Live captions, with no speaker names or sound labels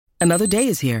Another day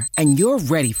is here, and you're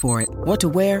ready for it. What to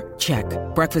wear? Check.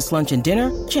 Breakfast, lunch, and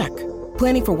dinner? Check.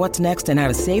 Planning for what's next and how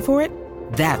to save for it?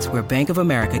 That's where Bank of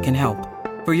America can help.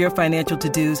 For your financial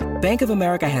to-dos, Bank of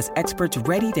America has experts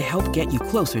ready to help get you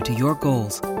closer to your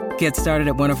goals. Get started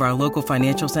at one of our local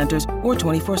financial centers or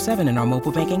 24/7 in our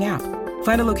mobile banking app.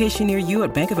 Find a location near you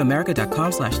at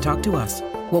bankofamerica.com/talktous.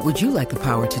 What would you like the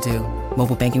power to do?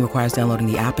 Mobile banking requires downloading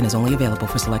the app and is only available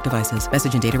for select devices.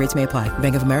 Message and data rates may apply.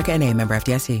 Bank of America N.A., member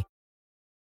FDIC.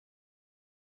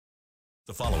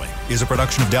 The following is a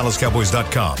production of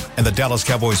DallasCowboys.com and the Dallas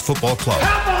Cowboys Football Club.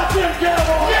 How about them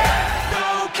Cowboys? Yeah!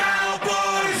 Go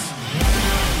Cowboys!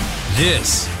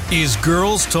 This is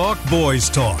Girls Talk, Boys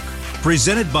Talk,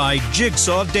 presented by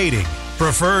Jigsaw Dating,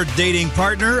 preferred dating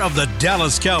partner of the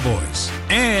Dallas Cowboys,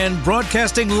 and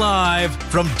broadcasting live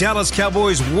from Dallas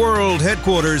Cowboys World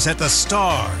Headquarters at the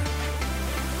Star.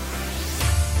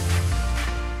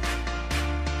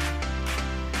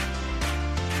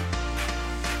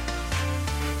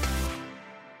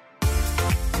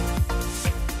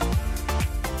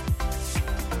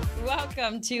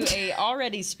 Welcome to a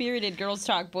already spirited Girls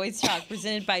Talk, Boys Talk,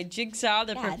 presented by Jigsaw,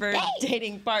 the preferred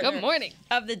dating partner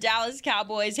of the Dallas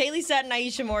Cowboys. Haley Sutton,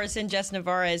 Aisha Morrison, Jess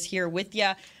Navarra is here with you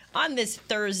on this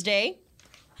Thursday.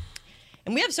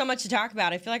 And we have so much to talk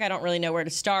about. I feel like I don't really know where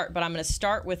to start, but I'm going to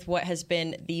start with what has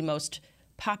been the most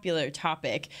popular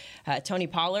topic. Tony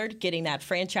Pollard getting that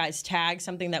franchise tag,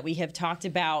 something that we have talked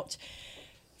about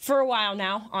for a while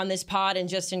now on this pod and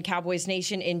just in Cowboys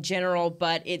Nation in general,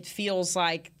 but it feels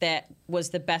like that was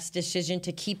the best decision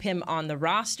to keep him on the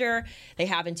roster. They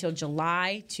have until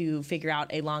July to figure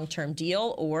out a long-term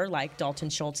deal, or like Dalton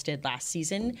Schultz did last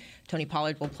season, Tony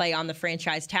Pollard will play on the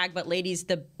franchise tag. But ladies,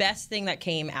 the best thing that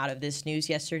came out of this news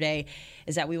yesterday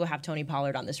is that we will have Tony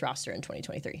Pollard on this roster in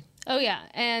 2023. Oh, yeah,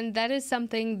 and that is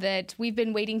something that we've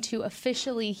been waiting to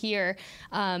officially hear,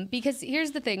 because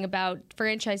here's the thing about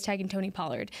franchise tagging Tony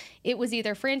Pollard. It was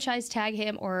either franchise tag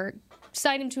him or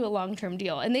sign him to a long-term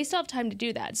deal, and they still have time to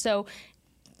do that. So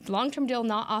long-term deal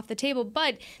not off the table,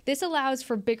 but this allows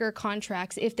for bigger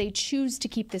contracts if they choose to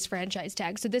keep this franchise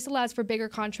tag. So this allows for bigger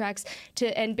contracts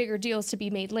and bigger deals to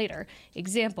be made later.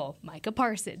 Example, Micah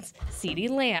Parsons, CeeDee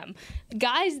Lamb,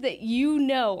 guys that you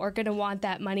know are going to want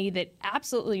that money, that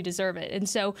absolutely deserve it. And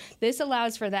so this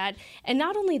allows for that. And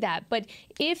not only that, but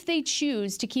if they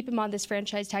choose to keep him on this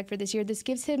franchise tag for this year, this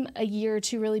gives him a year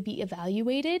to really be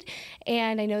evaluated.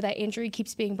 And I know that injury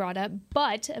keeps being brought up,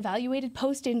 but evaluated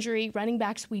post-injury, running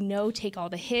backs we know take all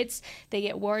the hits. They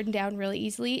get worn down really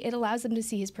easily. It allows them to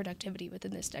see his productivity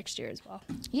within this next year as well.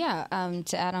 Yeah,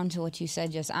 to add on to what you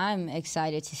said, I'm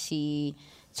excited to see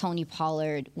Tony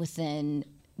Pollard within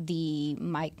the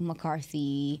Mike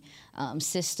McCarthy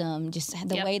system. Just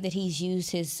the way that he's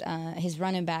used his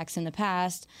running backs in the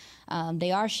past.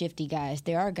 They are shifty guys.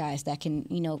 There are guys that can,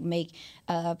 make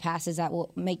passes that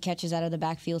will make catches out of the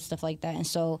backfield, stuff like that. And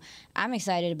so I'm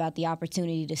excited about the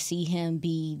opportunity to see him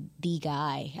be the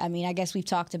guy. I mean, I guess we've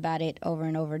talked about it over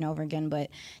and over and over again, but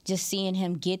just seeing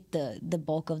him get the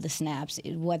bulk of the snaps,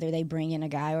 whether they bring in a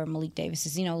guy or Malik Davis,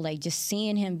 is, just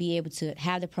seeing him be able to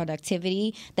have the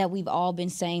productivity that we've all been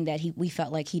saying that we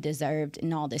felt like he deserved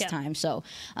in all this time. So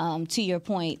to your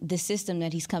point, the system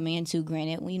that he's coming into,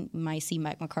 granted, we might see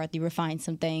Mike McCarthy refine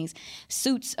some things,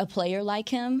 suits a player like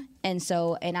him. And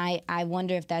I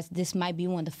wonder if this might be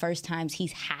one of the first times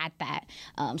he's had that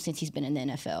since he's been in the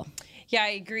NFL. Yeah, I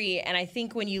agree. And I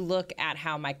think when you look at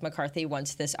how Mike McCarthy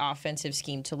wants this offensive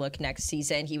scheme to look next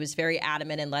season, he was very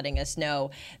adamant in letting us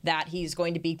know that he's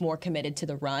going to be more committed to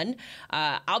the run.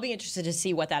 I'll be interested to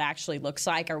see what that actually looks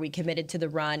like. Are we committed to the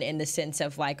run in the sense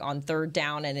of like on third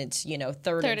down and it's,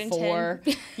 third and 4?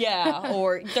 Yeah,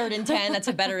 or third and 10. That's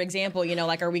a better example.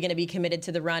 Like, are we going to be committed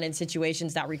to the run in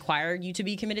situations that require you to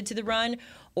be committed to the run?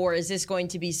 Or is this going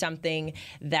to be something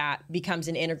that becomes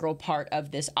an integral part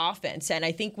of this offense? And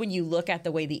I think when you look at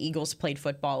the way the Eagles played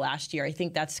football last year, I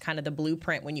think that's kind of the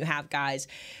blueprint when you have guys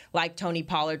like Tony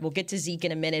Pollard. We'll get to Zeke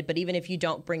in a minute, but even if you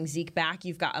don't bring Zeke back,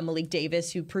 you've got a Malik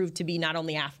Davis who proved to be not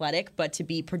only athletic, but to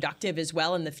be productive as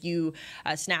well in the few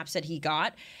snaps that he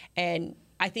got. And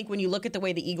I think when you look at the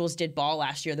way the Eagles did ball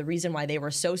last year, the reason why they were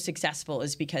so successful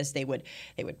is because they would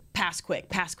pass quick,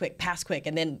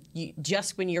 and then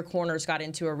just when your corners got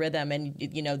into a rhythm and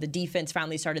the defense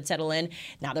finally started to settle in,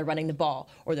 now they're running the ball,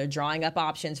 or they're drawing up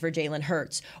options for Jalen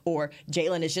Hurts, or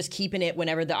Jalen is just keeping it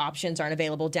whenever the options aren't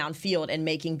available downfield and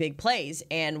making big plays.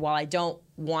 And while I don't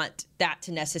want that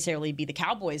to necessarily be the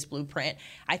Cowboys' blueprint.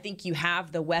 I think you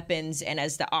have the weapons, and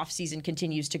as the offseason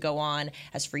continues to go on,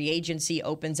 as free agency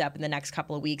opens up in the next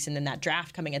couple of weeks, and then that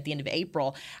draft coming at the end of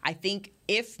April, I think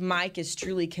if Mike is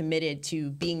truly committed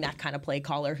to being that kind of play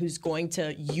caller who's going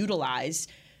to utilize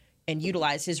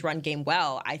his run game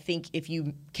well, I think if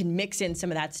you can mix in some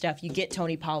of that stuff, you get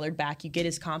Tony Pollard back, you get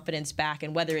his confidence back,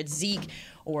 and whether it's Zeke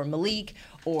or Malik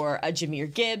or a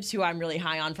Jahmyr Gibbs, who I'm really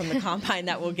high on from the Combine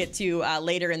that we'll get to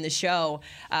later in the show.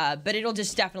 But it'll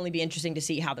just definitely be interesting to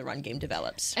see how the run game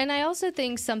develops. And I also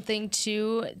think something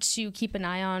to keep an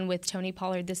eye on with Tony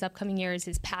Pollard this upcoming year is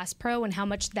his pass pro and how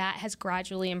much that has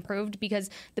gradually improved, because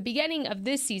the beginning of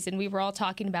this season, we were all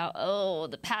talking about, oh,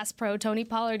 the pass pro, Tony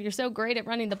Pollard, you're so great at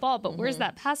running the ball, but where's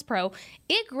that pass pro?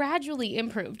 It gradually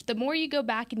improved the more you go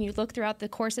back and you look throughout the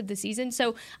course of the season.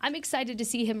 So I'm excited to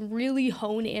see him really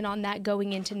hone in on that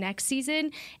going into next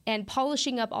season and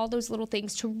polishing up all those little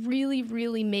things to really,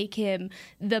 really make him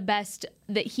the best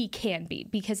that he can be,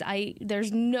 because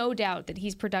there's no doubt that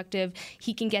he's productive.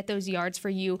 He can get those yards for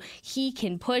you. He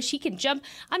can push. He can jump.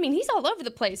 I mean, he's all over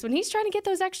the place. When he's trying to get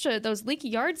those leaky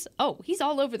yards, he's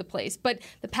all over the place. But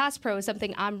the pass pro is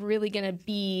something I'm really going to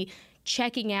be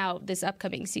checking out this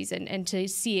upcoming season and to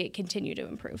see it continue to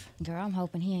improve. Girl, I'm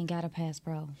hoping he ain't got a pass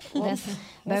pro.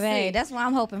 That's what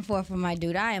I'm hoping for my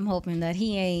dude. I am hoping that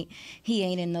he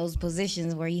ain't in those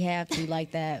positions where he have to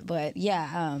like that. But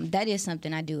yeah, that is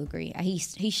something I do agree.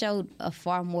 He showed a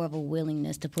far more of a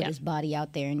willingness to put his body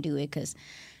out there and do it, because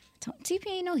TP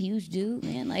ain't no huge dude,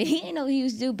 man. Like, he ain't no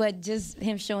huge dude, but just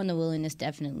him showing the willingness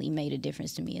definitely made a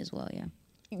difference to me as well, yeah.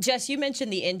 Jess, you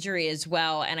mentioned the injury as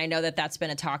well, and I know that that's been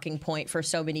a talking point for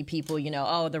so many people.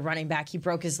 The running back, he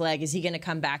broke his leg. Is he going to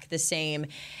come back the same?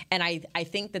 And I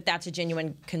think that that's a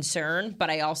genuine concern, but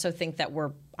I also think that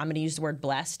I'm going to use the word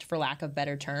blessed for lack of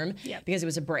better term, because it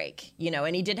was a break,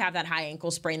 and he did have that high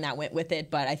ankle sprain that went with it,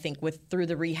 but I think through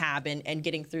the rehab and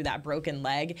getting through that broken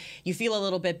leg, you feel a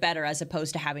little bit better as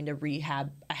opposed to having to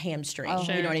rehab a hamstring. Oh,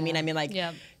 sure. You know what I mean? I mean,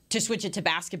 to switch it to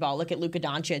basketball, look at Luka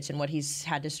Doncic and what he's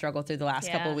had to struggle through the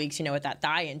last couple of weeks, with that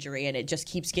thigh injury, and it just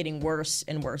keeps getting worse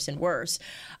and worse and worse.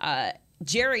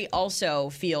 Jerry also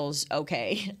feels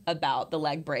okay about the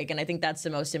leg break, and I think that's the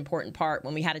most important part.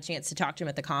 When we had a chance to talk to him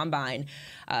at the Combine,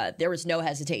 there was no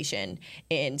hesitation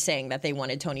in saying that they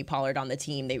wanted Tony Pollard on the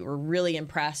team. They were really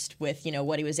impressed with,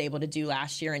 what he was able to do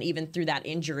last year, and even through that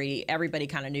injury, everybody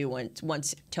kind of knew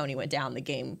once Tony went down, the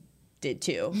game did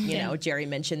too. Jerry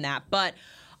mentioned that. But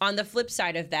on the flip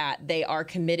side of that, they are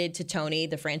committed to Tony.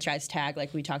 The franchise tag,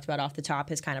 like we talked about off the top,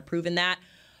 has kind of proven that.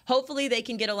 Hopefully they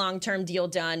can get a long-term deal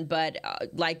done, but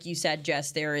like you said,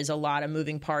 Jess, there is a lot of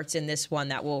moving parts in this one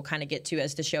that we'll kind of get to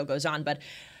as the show goes on. But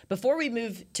before we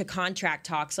move to contract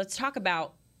talks, let's talk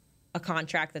about a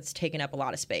contract that's taken up a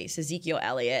lot of space, Ezekiel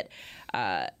Elliott.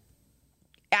 At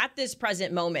this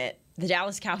present moment, the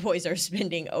Dallas Cowboys are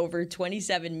spending over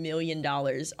 $27 million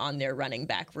on their running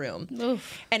back room.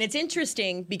 Oof. And it's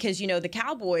interesting because, the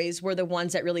Cowboys were the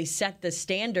ones that really set the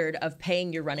standard of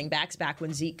paying your running backs back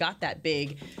when Zeke got that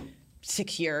big,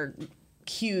 secure,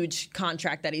 huge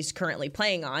contract that he's currently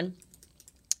playing on.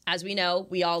 As we know,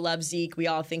 we all love Zeke. We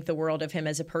all think the world of him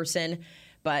as a person.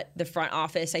 But the front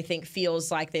office, I think,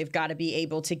 feels like they've got to be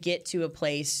able to get to a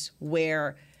place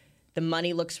where the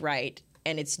money looks right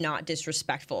and it's not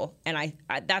disrespectful. And I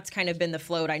that's kind of been the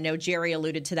float. I know Jerry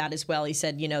alluded to that as well. He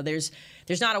said, there's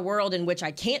not a world in which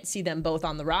I can't see them both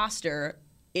on the roster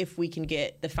if we can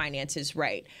get the finances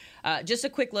right. Just a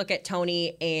quick look at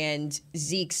Tony and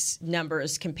Zeke's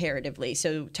numbers comparatively.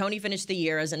 So Tony finished the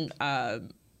year as an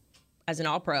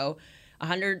All-Pro,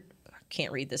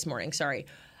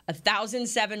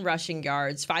 1,007 rushing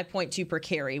yards, 5.2 per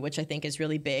carry, which I think is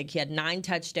really big. He had 9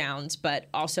 touchdowns, but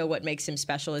also what makes him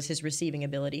special is his receiving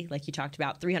ability. Like you talked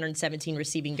about, 317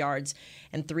 receiving yards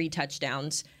and 3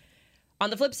 touchdowns. On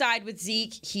the flip side with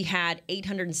Zeke, he had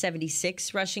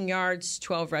 876 rushing yards,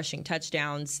 12 rushing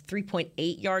touchdowns,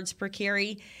 3.8 yards per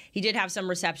carry. He did have some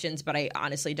receptions, but I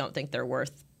honestly don't think they're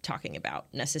worth talking about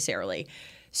necessarily.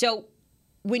 So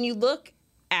when you look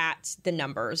at the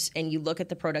numbers and you look at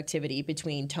the productivity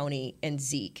between Tony and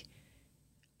Zeke,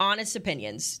 honest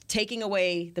opinions, taking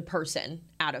away the person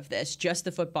out of this, just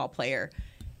the football player,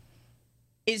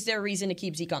 is there a reason to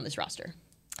keep Zeke on this roster?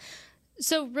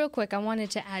 So real quick, I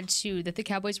wanted to add too that the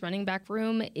Cowboys running back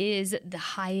room is the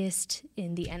highest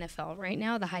in the NFL right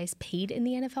now, the highest paid in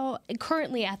the NFL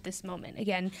currently at this moment.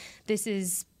 Again, this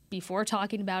is before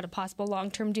talking about a possible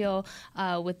long-term deal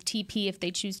with TP if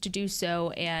they choose to do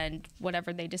so and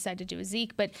whatever they decide to do with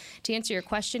Zeke. But to answer your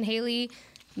question, Haley,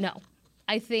 no.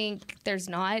 I think there's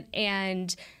not.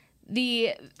 And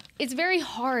it's very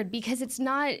hard because it's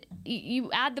not, you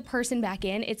add the person back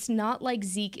in, it's not like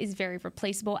Zeke is very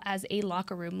replaceable as a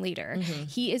locker room leader.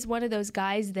 He is one of those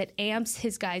guys that amps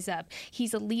his guys up.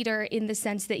 He's a leader in the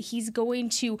sense that he's going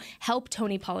to help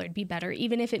Tony Pollard be better,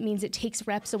 even if it means it takes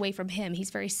reps away from him. He's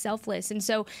very selfless. And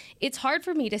so it's hard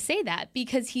for me to say that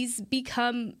because he's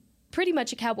become pretty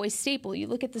much a Cowboys staple. You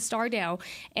look at the star now,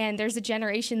 and there's a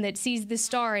generation that sees the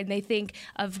star and they think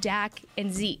of Dak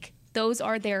and Zeke. Those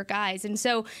are their guys. And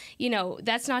so,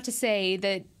 that's not to say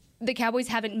that the Cowboys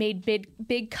haven't made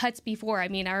big cuts before. I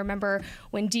mean, I remember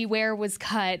when D. Ware was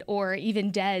cut or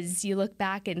even Dez, you look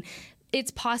back and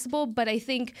it's possible. But I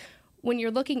think when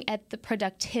you're looking at the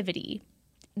productivity,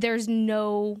 there's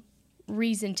no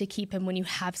reason to keep him when you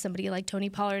have somebody like Tony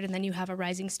Pollard and then you have a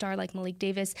rising star like Malik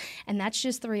Davis. And that's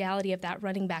just the reality of that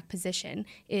running back position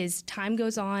is time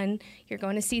goes on, you're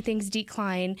going to see things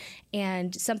decline.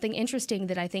 And something interesting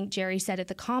that I think Jerry said at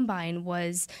the Combine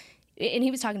was, and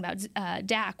he was talking about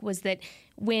Dak, was that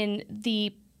when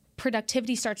the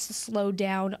productivity starts to slow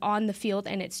down on the field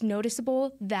and it's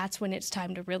noticeable, that's when it's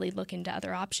time to really look into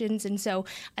other options. And so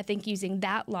I think using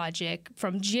that logic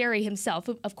from Jerry himself,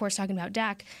 of course talking about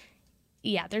Dak,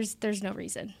 yeah, there's no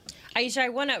reason. Aisha, I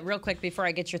want to real quick before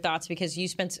I get your thoughts, because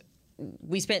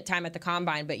we spent time at the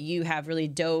Combine, but you have really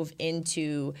dove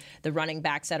into the running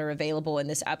backs that are available in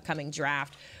this upcoming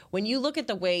draft. When you look at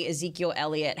the way Ezekiel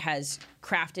Elliott has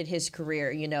crafted his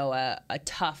career, a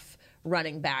tough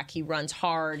running back. He runs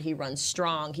hard, he runs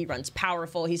strong, he runs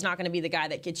powerful. He's not going to be the guy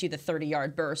that gets you the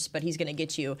 30-yard burst, but he's going to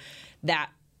get you that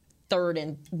 3rd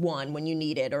and 1 when you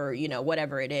need it, or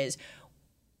whatever it is.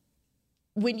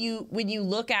 When you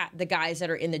look at the guys that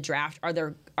are in the draft, are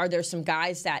there some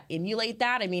guys that emulate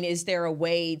that? I mean, is there a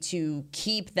way to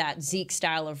keep that Zeke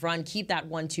style of run, keep that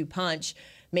 1-2 punch,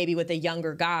 maybe with a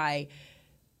younger guy,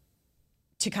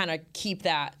 to kind of keep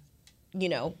that,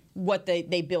 what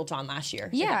they built on last year?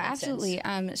 Yeah, absolutely.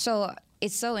 So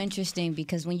it's so interesting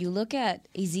because when you look at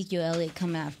Ezekiel Elliott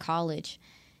coming out of college,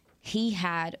 he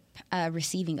had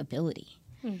receiving ability.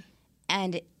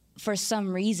 And for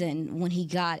some reason, when he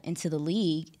got into the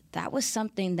league, that was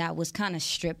something that was kind of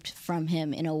stripped from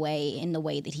him in a way, in the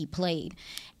way that he played.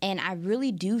 And I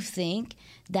really do think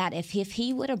that if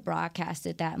he would have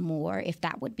broadcasted that more, if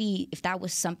that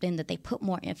was something that they put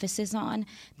more emphasis on,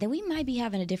 then we might be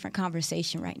having a different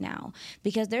conversation right now.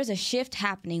 Because there's a shift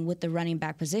happening with the running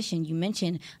back position. You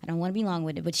mentioned, I don't want to be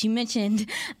long-winded, but you mentioned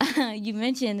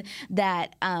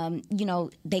that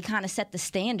they kind of set the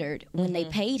standard when they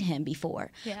paid him before.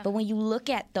 Yeah. But when you look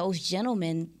at those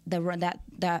gentlemen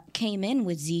that came in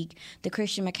with Zeke, the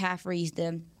Christian McCaffreys,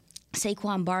 the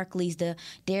Saquon Barkley's, the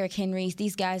Derrick Henrys,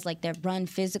 these guys like that run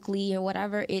physically or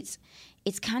whatever, it's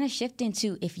kind of shifting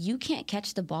to, if you can't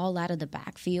catch the ball out of the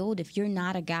backfield, if you're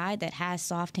not a guy that has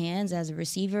soft hands as a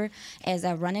receiver, as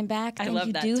a running back, then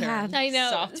you do have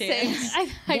soft hands.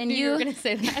 I knew you were going to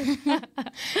say that.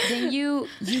 Then you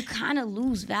kind of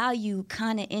lose value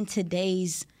kind of in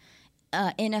today's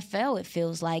NFL, it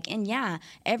feels like. And yeah,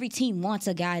 every team wants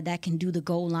a guy that can do the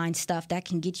goal line stuff, that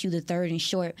can get you the 3rd and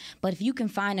short. But if you can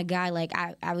find a guy like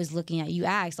I was looking at, you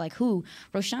asked, like who?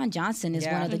 Roschon Johnson is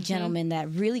one of the gentlemen that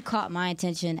really caught my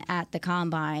attention at the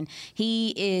Combine.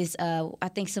 He is, I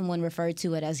think someone referred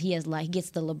to it as he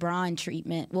gets the LeBron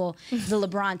treatment. Well, the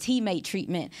LeBron teammate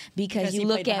treatment, because you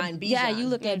look at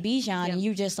Bijan and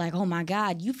you're just like, oh my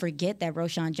God, you forget that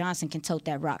Roschon Johnson can tote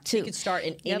that rock too. He could start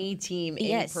in any team,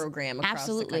 any program.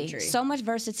 Absolutely. So much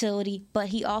versatility, but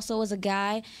he also is a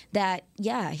guy that,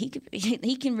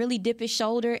 he can really dip his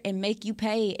shoulder and make you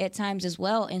pay at times as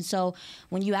well. And so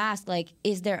when you ask, like,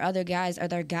 are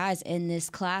there guys in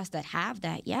this class that have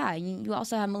that? Yeah, you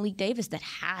also have Malik Davis that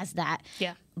has that.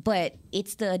 Yeah. But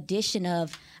it's the addition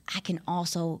of, I can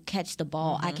also catch the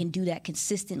ball. I can do that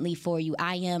consistently for you.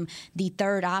 I am the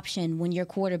 3rd option when your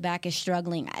quarterback is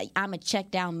struggling. I'm a check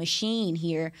down machine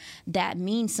here. That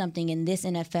means something in this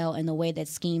NFL and the way that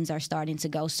schemes are starting to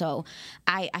go. So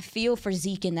I feel for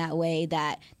Zeke in that way,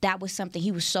 that was something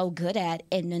he was so good at,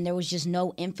 and then there was just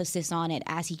no emphasis on it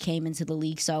as he came into the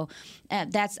league. So I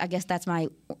guess that's my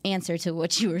answer to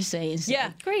what you were saying. So.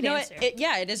 Yeah, great answer.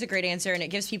 It is a great answer, and it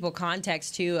gives people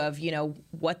context too of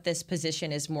what this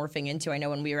position is morphing into. I know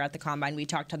when we were at the Combine, we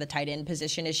talked how the tight end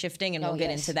position is shifting, and we'll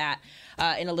get into that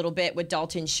in a little bit with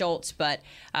Dalton Schultz. But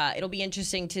it'll be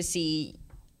interesting to see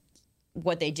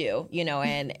what they do,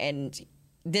 and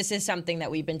this is something that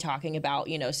we've been talking about,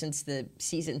 since the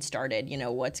season started.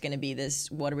 What's going to be this?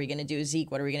 What are we going to do,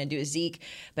 Zeke? What are we going to do, Zeke?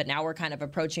 But now we're kind of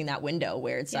approaching that window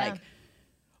where it's like,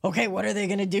 okay, what are they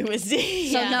going to do with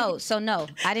Zeke? So no.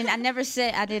 I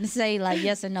didn't say like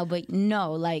yes or no, but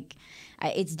no, like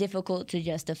it's difficult to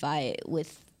justify it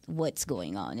with what's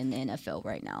going on in the NFL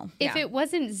right now. If it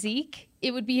wasn't Zeke,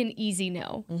 it would be an easy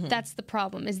no. Mm-hmm. That's the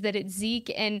problem, is that it's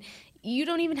Zeke, and you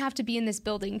don't even have to be in this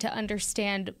building to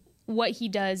understand what he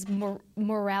does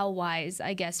morale-wise,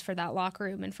 I guess, for that locker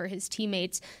room and for his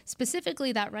teammates,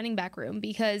 specifically that running back room,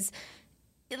 because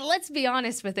let's be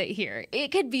honest with it here.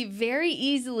 It could be very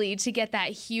easily to get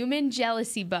that human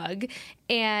jealousy bug.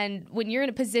 And when you're in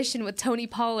a position with Tony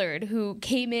Pollard, who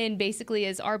came in basically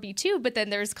as RB2, but then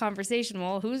there's conversation,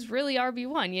 well, who's really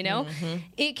RB1, you know? Mm-hmm.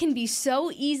 It can be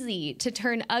so easy to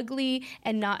turn ugly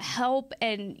and not help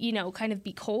and, you know, kind of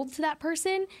be cold to that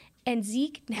person. And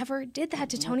Zeke never did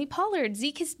that to Tony Pollard.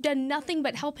 Zeke has done nothing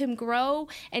but help him grow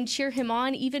and cheer him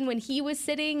on, even when he was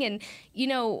sitting. And, you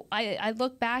know, I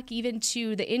look back even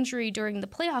to the injury during the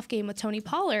playoff game with Tony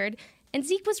Pollard, and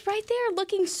Zeke was right there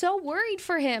looking so worried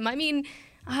for him. I mean,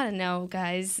 I don't know,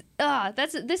 guys.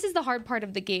 This is the hard part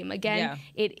of the game. Again,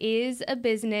 It is a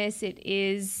business. It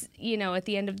is, you know, at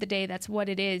the end of the day, that's what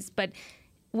it is. But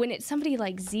when it's somebody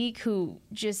like Zeke, who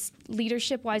just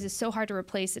leadership-wise is so hard to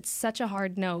replace, it's such a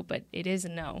hard no, but it is a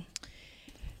no.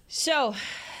 So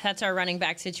that's our running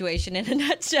back situation in a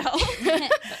nutshell.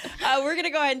 We're going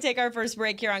to go ahead and take our first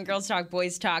break here on Girls Talk,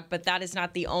 Boys Talk, but that is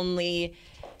not the only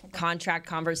contract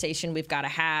conversation we've got to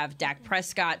have. Dak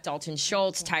Prescott, Dalton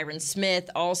Schultz, Tyron Smith,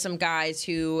 all some guys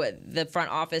who the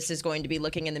front office is going to be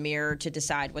looking in the mirror to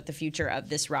decide what the future of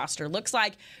this roster looks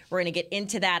like. We're going to get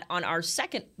into that on our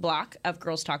second block of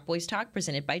Girls Talk, Boys Talk,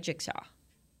 presented by Jigsaw.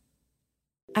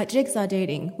 At Jigsaw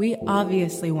Dating, we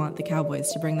obviously want the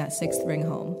Cowboys to bring that sixth ring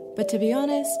home. But to be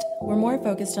honest, we're more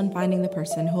focused on finding the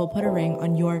person who will put a ring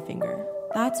on your finger.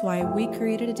 That's why we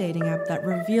created a dating app that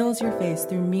reveals your face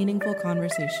through meaningful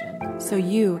conversation, so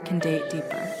you can date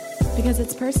deeper. Because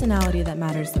it's personality that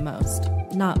matters the most,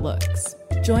 not looks.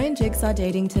 Join Jigsaw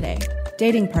Dating today,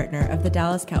 dating partner of the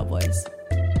Dallas Cowboys.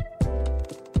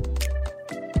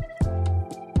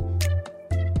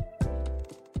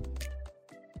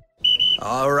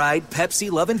 All right,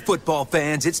 Pepsi-loving football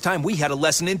fans, it's time we had a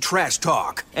lesson in trash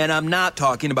talk. And I'm not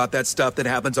talking about that stuff that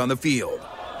happens on the field.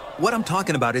 What I'm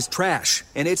talking about is trash,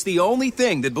 and it's the only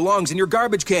thing that belongs in your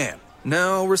garbage can.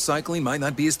 Now, recycling might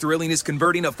not be as thrilling as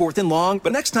converting a 4th and long,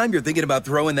 but next time you're thinking about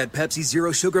throwing that Pepsi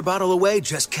Zero Sugar bottle away,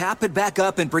 just cap it back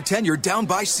up and pretend you're down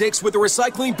by 6 with the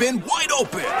recycling bin wide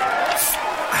open.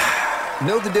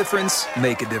 Know the difference?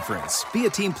 Make a difference. Be a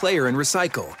team player and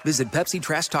recycle. Visit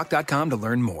PepsiTrashTalk.com to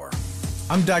learn more.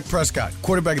 I'm Dak Prescott,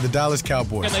 quarterback of the Dallas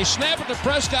Cowboys. And they snap it to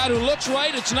Prescott, who looks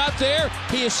right. It's not there.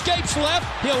 He escapes left.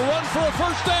 He'll run for a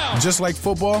first down. Just like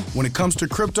football, when it comes to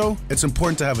crypto, it's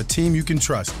important to have a team you can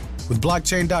trust. With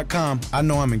Blockchain.com, I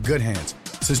know I'm in good hands.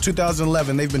 Since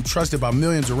 2011, they've been trusted by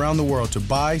millions around the world to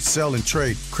buy, sell, and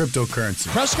trade cryptocurrency.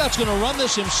 Prescott's going to run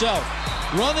this himself.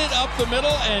 Run it up the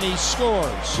middle, and he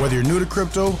scores. Whether you're new to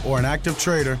crypto or an active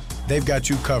trader, they've got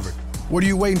you covered. What are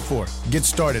you waiting for? Get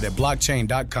started at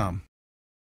Blockchain.com.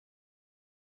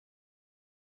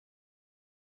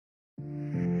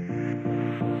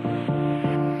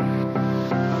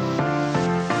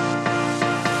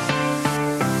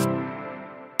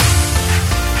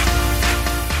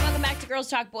 Girls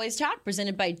Talk, Boys Talk,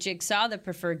 presented by Jigsaw, the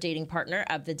preferred dating partner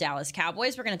of the Dallas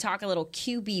Cowboys. We're going to talk a little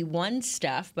QB1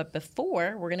 stuff, but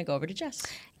before, we're going to go over to Jess.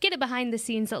 Get a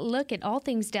behind-the-scenes look at all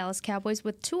things Dallas Cowboys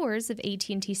with tours of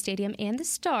AT&T Stadium and the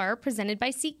Star, presented by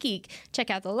SeatGeek.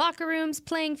 Check out the locker rooms,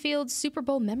 playing fields, Super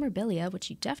Bowl memorabilia, which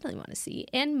you definitely want to see,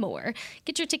 and more.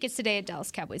 Get your tickets today at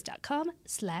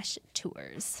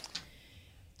DallasCowboys.com/tours.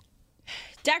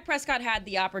 Dak Prescott had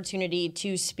the opportunity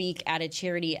to speak at a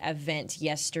charity event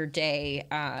yesterday,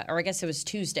 or I guess it was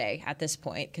Tuesday at this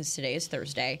point, because today is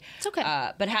Thursday. It's okay.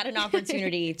 But had an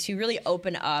opportunity to really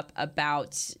open up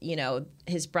about, you know,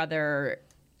 his brother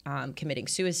committing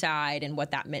suicide and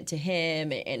what that meant to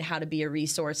him and how to be a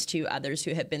resource to others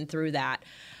who have been through that.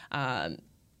 And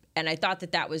I thought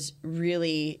that was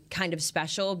really kind of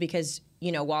special because,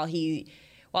 you know, while he's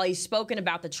spoken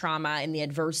about the trauma and the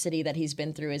adversity that he's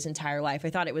been through his entire life, I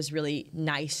thought it was really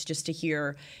nice just to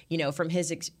hear, you know, from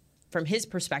his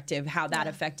perspective, how that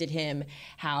affected him,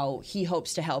 how he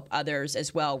hopes to help others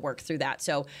as well work through that.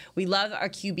 So we love our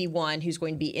QB1 who's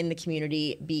going to be in the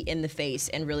community, be in the face,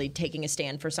 and really taking a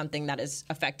stand for something that has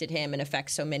affected him and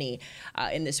affects so many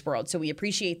in this world. So we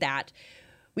appreciate that.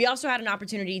 We also had an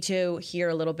opportunity to hear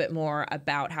a little bit more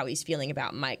about how he's feeling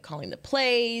about Mike calling the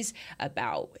plays,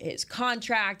 about his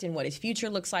contract and what his future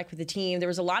looks like with the team. There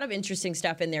was a lot of interesting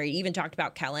stuff in there. He even talked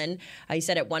about Kellen. He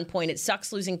said at one point, it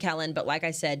sucks losing Kellen, but like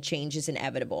I said, change is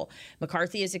inevitable.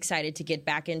 McCarthy is excited to get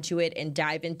back into it and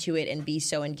dive into it and be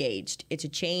so engaged. It's a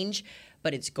change,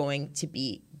 but it's going to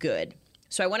be good.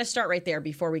 So I want to start right there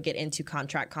before we get into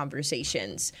contract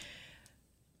conversations.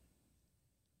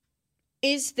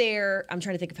 Is there, I'm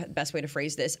trying to think of the best way to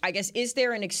phrase this, I guess, is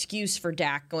there an excuse for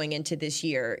Dak going into this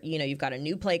year? You know, you've got a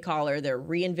new play caller, they're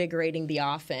reinvigorating the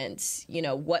offense. You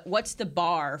know, what's the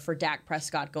bar for Dak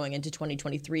Prescott going into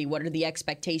 2023? What are the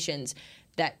expectations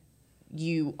that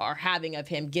you are having of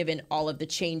him given all of the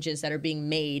changes that are being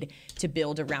made to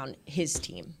build around his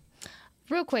team?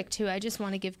 Real quick, too, I just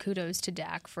want to give kudos to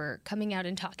Dak for coming out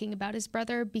and talking about his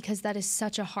brother, because that is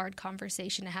such a hard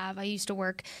conversation to have. I used to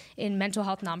work in mental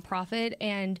health nonprofit,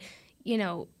 and, you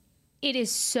know, it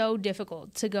is so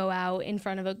difficult to go out in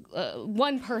front of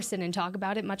one person and talk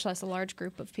about it, much less a large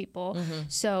group of people. Mm-hmm.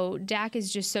 So Dak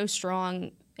is just so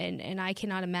strong, and I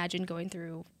cannot imagine going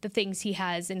through the things he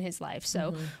has in his life.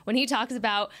 So when he talks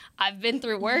about, I've been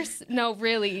through worse, no,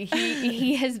 really,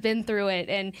 he has been through it,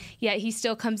 and yet he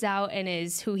still comes out and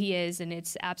is who he is, and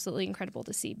it's absolutely incredible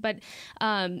to see. But,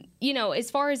 you know,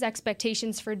 as far as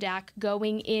expectations for Dak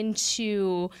going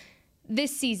into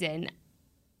this season,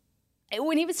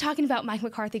 when he was talking about Mike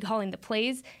McCarthy calling the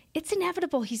plays, it's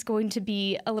inevitable he's going to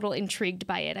be a little intrigued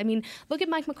by it. I mean, look at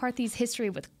Mike McCarthy's history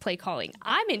with play calling.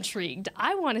 I'm intrigued.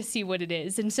 I want to see what it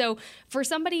is. And so for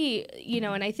somebody, you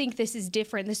know, and I think this is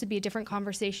different. This would be a different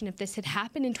conversation if this had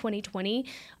happened in 2020,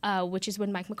 which is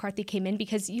when Mike McCarthy came in,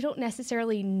 because he didn't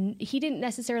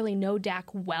necessarily know Dak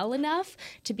well enough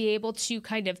to be able to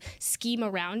kind of scheme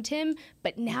around him.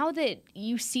 But now that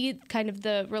you see kind of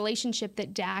the relationship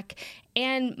that Dak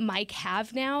and Mike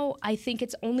have now, I think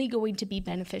it's only going to be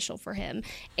beneficial for him.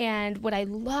 And what I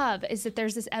love is that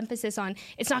there's this emphasis on,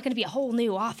 it's not going to be a whole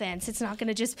new offense. It's not going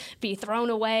to just be thrown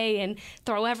away and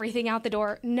throw everything out the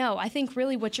door. No, I think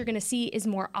really what you're going to see is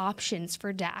more options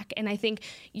for Dak. And I think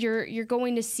you're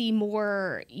going to see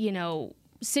more, you know,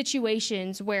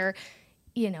 situations where,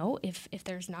 you know, if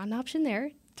there's not an option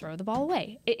there, throw the ball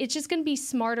away. It's just going to be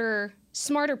smarter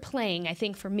playing, I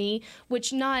think, for me,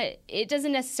 which it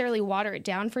doesn't necessarily water it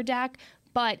down for Dak,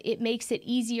 but it makes it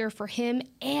easier for him,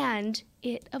 and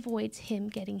it avoids him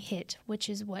getting hit, which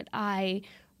is what I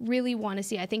really want to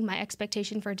see. I think my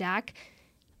expectation for Dak,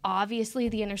 obviously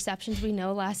the interceptions we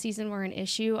know last season were an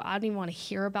issue. I don't even want to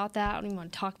hear about that. I don't even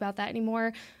want to talk about that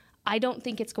anymore. I don't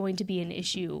think it's going to be an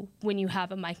issue when you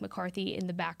have a Mike McCarthy in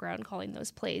the background calling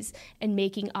those plays and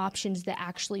making options that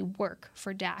actually work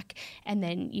for Dak. And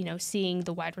then, you know, seeing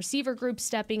the wide receiver group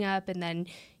stepping up, and then,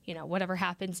 you know, whatever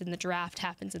happens in the draft,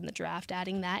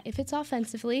 adding that if it's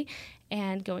offensively,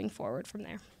 and going forward from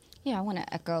there. Yeah, I want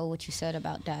to echo what you said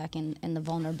about Dak and the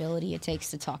vulnerability it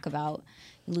takes to talk about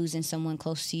losing someone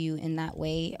close to you in that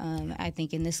way. I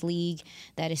think in this league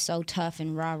that is so tough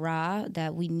and rah-rah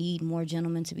that we need more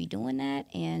gentlemen to be doing that.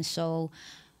 And so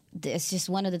it's just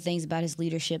one of the things about his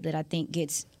leadership that I think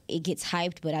gets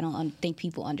hyped, but I don't think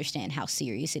people understand how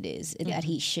serious it is, that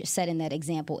he's setting that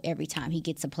example every time he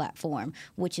gets a platform,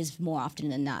 which is more often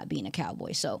than not being a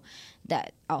Cowboy. So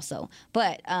that also.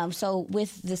 But so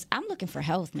with this, I'm looking for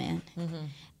health, man. Mm-hmm.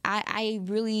 I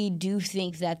really do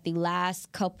think that the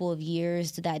last couple of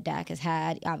years that Dak has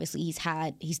had, obviously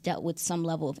he's dealt with some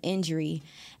level of injury,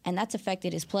 and that's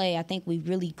affected his play. I think we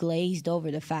really glazed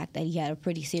over the fact that he had a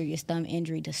pretty serious thumb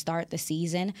injury to start the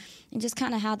season, and just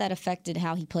kind of how that affected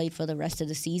how he played for the rest of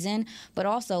the season. But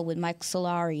also with Mike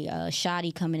Solari,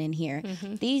 Shoddy coming in here,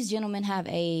 these gentlemen have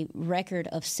a record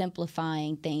of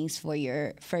simplifying things for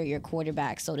your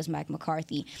quarterback. So does Mike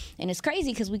McCarthy, and it's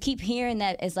crazy because we keep hearing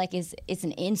that as like it's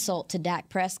an insult to Dak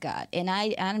Prescott. And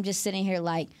I'm just sitting here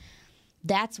like,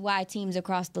 that's why teams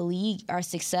across the league are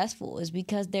successful, is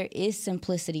because there is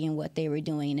simplicity in what they were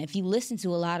doing. And if you listen to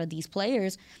a lot of these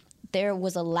players, there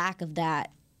was a lack of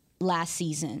that last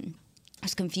season.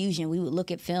 It's confusion. We would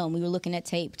look at film. We were looking at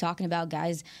tape, talking about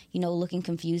guys, looking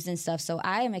confused and stuff. So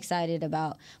I am excited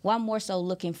about, I'm more so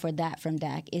looking for that from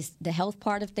Dak, is the health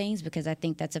part of things, because I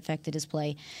think that's affected his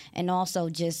play. And also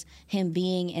just him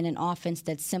being in an offense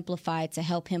that's simplified to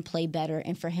help him play better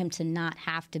and for him to not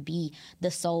have to be the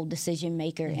sole decision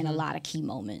maker in a lot of key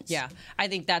moments. Yeah, I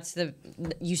think that's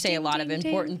you say a lot of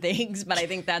important things, but I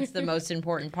think that's the most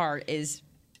important part is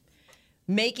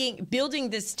building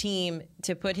this team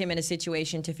to put him in a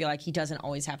situation to feel like he doesn't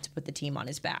always have to put the team on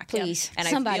his back. Please, and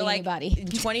somebody, I feel like anybody. in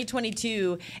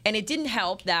 2022, and it didn't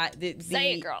help that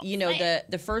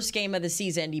the first game of the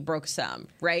season he broke some,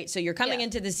 right? So you're coming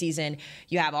into the season,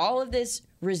 you have all of this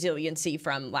resiliency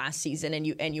from last season,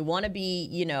 and you want to be,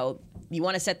 you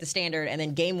want to set the standard, and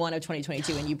then game 1 of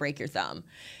 2022 and you break your thumb.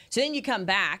 So then you come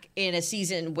back in a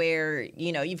season where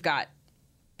you've got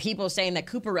people saying that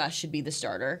Cooper Rush should be the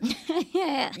starter.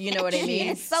 You know what I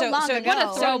mean? so long ago. What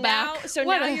a throwback.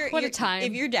 Now you're time.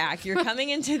 If you're Dak, you're coming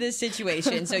into this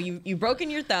situation. So you've broken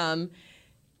your thumb.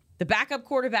 The backup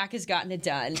quarterback has gotten it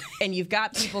done, and you've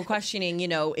got people questioning,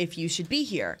 if you should be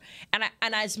here. And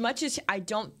as much as I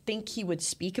don't think he would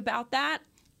speak about that,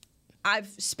 I've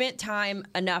spent time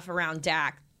enough around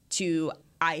Dak to,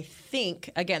 I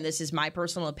think, again, this is my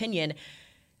personal opinion,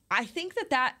 I think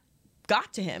that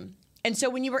got to him. And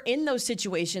so when you were in those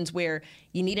situations where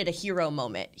you needed a hero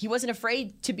moment, he wasn't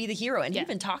afraid to be the hero. And he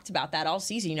even talked about that all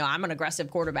season. I'm an aggressive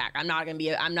quarterback. I'm not going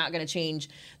to change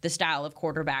the style of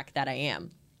quarterback that I am.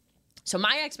 So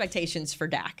my expectations for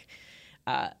Dak,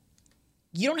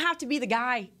 you don't have to be the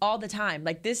guy all the time.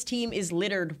 Like, this team is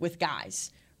littered with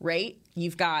guys, right?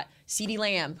 You've got CeeDee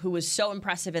Lamb, who was so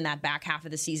impressive in that back half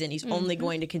of the season. He's only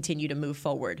going to continue to move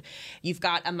forward. You've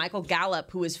got a Michael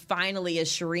Gallup, who is finally, as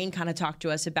Shireen kind of talked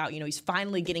to us about, he's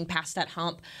finally getting past that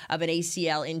hump of an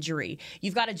ACL injury.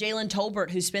 You've got a Jalen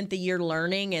Tolbert, who spent the year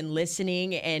learning and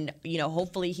listening, and,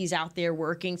 hopefully he's out there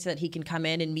working so that he can come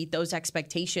in and meet those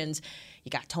expectations. You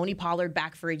got Tony Pollard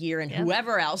back for a year, and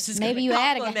whoever else is going to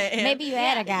compliment him. Maybe you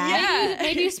add a guy. Yeah.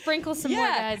 Maybe you sprinkle some more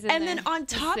guys in and there. then on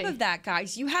top of that,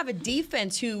 guys, you have a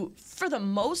defense who, for the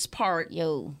most part,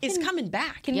 is coming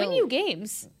back. Can win you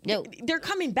games. They're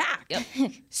coming back.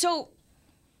 Yep. So,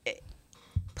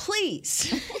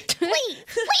 please.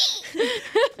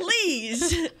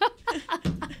 Please.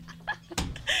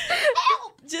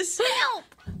 Help. Just help.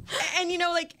 And,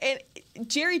 and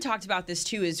Jerry talked about this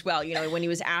too as well, when he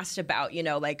was asked about,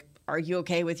 are you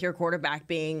okay with your quarterback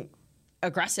being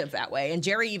aggressive that way? And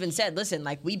Jerry even said, listen,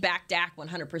 we back Dak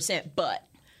 100%, but,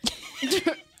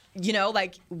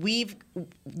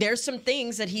 there's some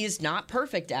things that he is not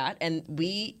perfect at, and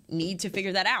we need to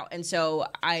figure that out. And so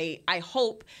I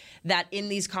hope that in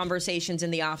these conversations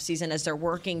in the offseason, as they're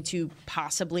working to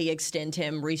possibly extend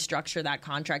him, restructure that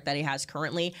contract that he has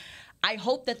currently, I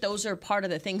hope that those are part of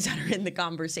the things that are in the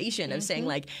conversation of saying,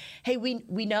 hey,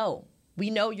 we know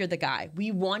you're the guy.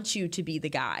 We want you to be the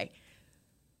guy.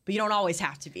 But you don't always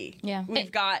have to be. Yeah.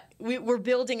 We're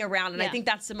building around, and I think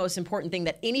that's the most important thing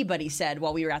that anybody said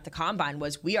while we were at the Combine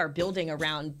was we are building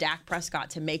around Dak Prescott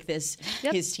to make this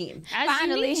his team. As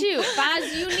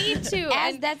you need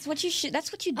to. That's what you should.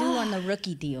 That's what you do on the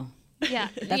rookie deal. Yeah.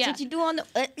 That's what you do on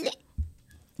the.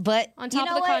 But on top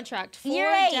of the contract for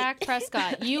Dak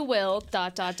Prescott, you will ...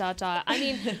 I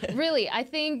mean, really, I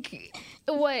think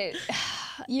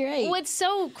what's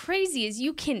so crazy is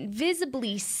you can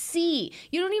visibly see.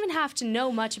 You don't even have to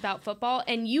know much about football,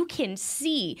 and you can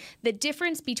see the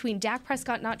difference between Dak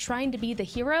Prescott not trying to be the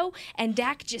hero and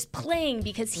Dak just playing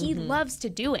because he loves to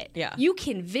do it. Yeah. You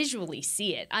can visually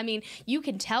see it. I mean, you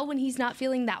can tell when he's not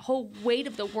feeling that whole weight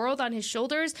of the world on his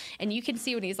shoulders, and you can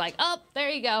see when he's like, oh, there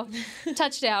you go,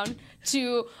 touchdown.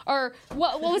 Or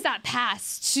what was that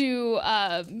pass to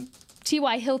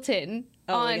T.Y. Hilton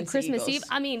on Christmas Eve?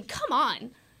 I mean, come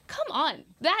on.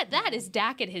 That is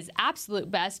Dak at his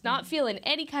absolute best, not feeling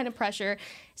any kind of pressure.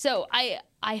 So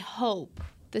I hope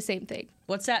the same thing.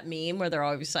 What's that meme where they're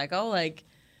always like,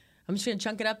 I'm just going to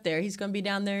chunk it up there. He's going to be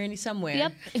down there somewhere.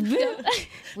 Yep.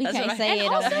 We can't say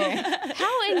it over there.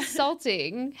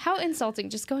 How insulting,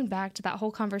 just going back to that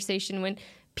whole conversation when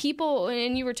people,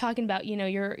 and you were talking about,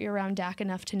 you're around Dak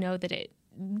enough to know that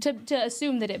to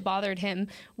assume that it bothered him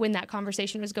when that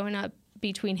conversation was going up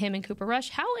between him and Cooper Rush.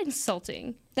 How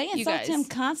insulting. They insult him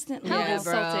constantly. How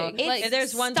insulting.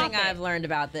 There's one thing I've learned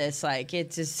about this.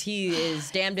 It's just, he is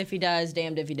damned if he does,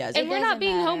 damned if he doesn't. And we're not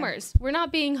being homers. We're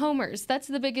not being homers. That's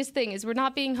the biggest thing, is we're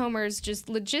not being homers. Just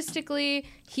logistically,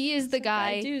 he is the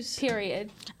guy,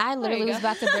 period. I literally was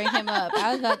about to bring him up.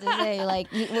 I was about to say,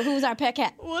 who's our pet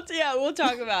cat? We'll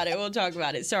talk about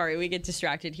it. Sorry, we get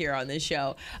distracted here on this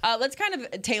show. Let's kind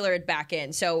of tailor it back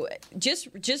in. So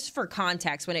just for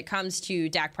context, when it comes to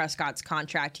Dak Prescott's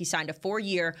contract, he signed a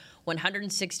 4-year,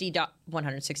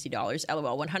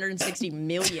 $160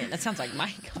 million. That sounds like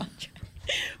my contract.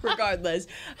 Regardless,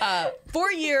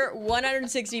 4-year,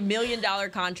 $160 million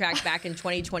contract back in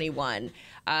 2021.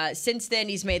 Since then,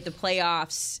 he's made the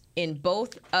playoffs in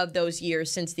both of those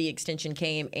years since the extension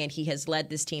came, and he has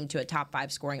led this team to a top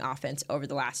 5 scoring offense over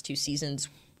the last 2 seasons.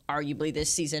 Arguably,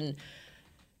 this season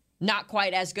not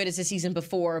quite as good as the season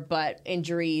before, but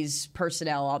injuries,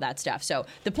 personnel, all that stuff. So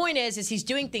the point is he's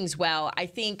doing things well. I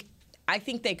think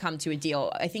they come to a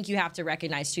deal. I think you have to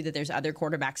recognize, too, that there's other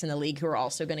quarterbacks in the league who are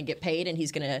also going to get paid, and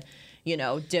he's going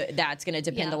to, that's going to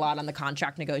depend a lot on the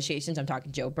contract negotiations. I'm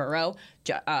talking Joe Burrow.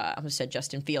 I almost said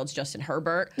Justin Fields, Justin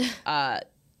Herbert.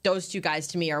 Those two guys,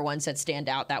 to me, are ones that stand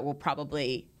out that will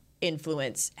probably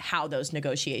influence how those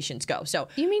negotiations go. So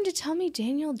you mean to tell me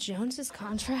Daniel Jones's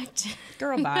contract?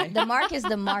 Girl, bye. The mark is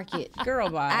the market. Girl,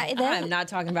 bye. I'm not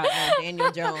talking about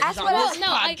Daniel Jones on this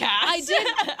podcast.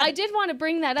 I did want to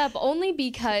bring that up only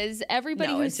because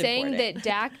everybody who's saying that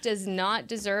Dak does not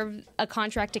deserve a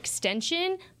contract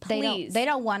extension, please. They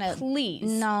don't want to. Please.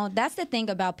 No, that's the thing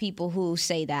about people who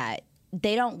say that.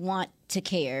 They don't want to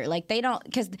care. Like, they don't,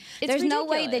 because there's no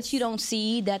way that you don't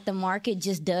see that the market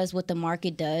just does what the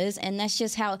market does. And that's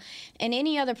just how, in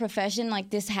any other profession, like,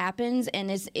 this happens, and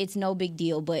it's no big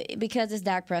deal. But because it's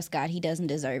Dak Prescott, he doesn't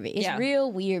deserve it. It's real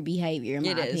weird behavior, in my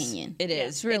opinion. It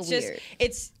is. It's real weird.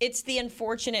 It's the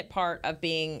unfortunate part of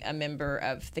being a member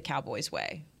of the Cowboys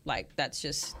way. Like, that's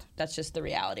just the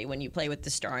reality. When you play with the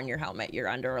star on your helmet, you're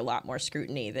under a lot more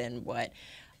scrutiny than what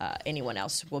anyone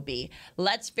else will be.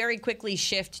 Let's very quickly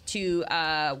shift to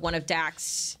one of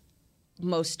Dak's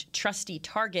most trusty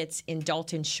targets in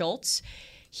Dalton Schultz.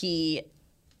 He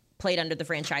played under the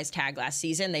franchise tag last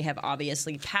season. They have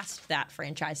obviously passed that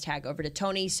franchise tag over to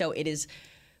Tony, so it is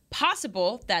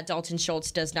possible that Dalton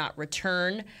Schultz does not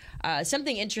return.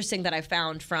 Something interesting that I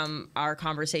found from our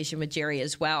conversation with Jerry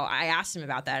as well, I asked him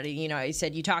about that. You know, he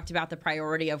said, you talked about the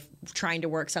priority of trying to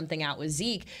work something out with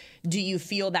Zeke. Do you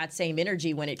feel that same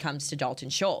energy when it comes to Dalton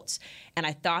Schultz? And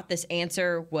I thought this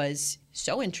answer was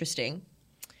so interesting.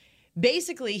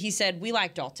 Basically, he said, we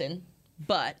like Dalton,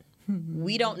 but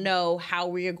we don't know how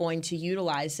we are going to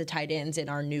utilize the tight ends in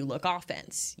our new look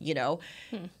offense, you know?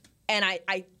 And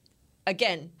I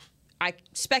again,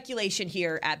 speculation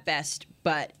here at best,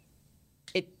 but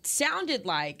it sounded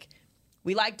like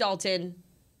we like Dalton,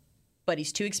 but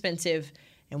he's too expensive,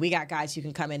 and we got guys who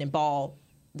can come in and ball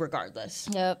regardless.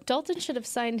 Yep. Dalton should have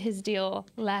signed his deal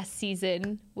last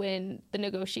season when the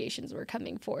negotiations were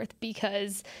coming forth,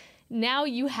 because now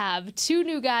you have two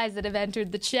new guys that have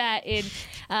entered the chat in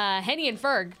Henny and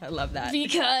Ferg. I love that.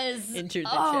 Because, entered the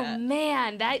chat. Oh,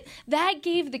 man, that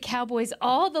gave the Cowboys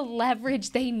all the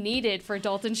leverage they needed for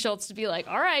Dalton Schultz to be like,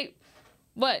 all right,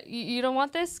 what, you don't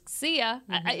want this? See ya.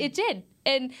 It did.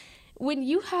 And when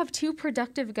you have two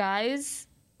productive guys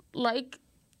like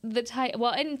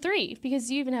and three,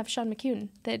 because you even have Sean McCune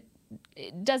that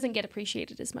doesn't get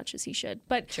appreciated as much as he should.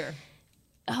 But sure.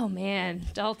 Oh, man,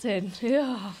 Dalton.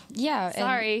 Ugh. Yeah.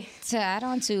 Sorry. To add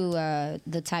on to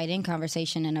the tight end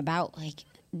conversation and about, like,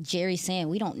 Jerry saying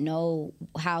we don't know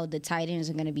how the tight ends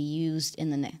are going to be used in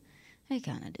the next. They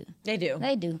kind of do. They do.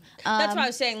 They do. That's why I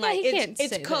was saying, like,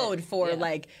 it's code for,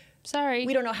 like, sorry,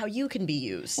 we don't know how you can be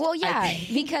used. Well, yeah,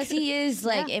 because he is,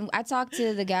 like, and I talked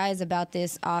to the guys about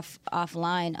this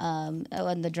offline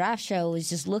on the draft show, was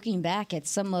just looking back at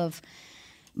some of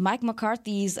Mike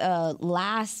McCarthy's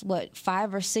last,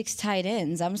 5 or 6 tight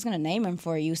ends. I'm just going to name them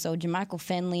for you. So Jermichael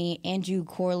Finley, Andrew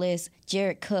Corliss,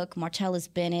 Jared Cook, Martellus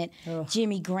Bennett,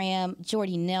 Jimmy Graham,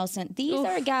 Jordy Nelson. These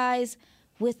are guys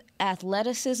with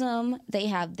athleticism. They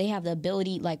have the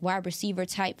ability, like, wide receiver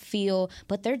type feel,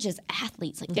 but they're just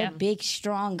athletes. Like, they're big,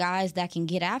 strong guys that can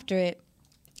get after it.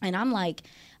 And I'm like,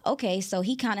 okay, so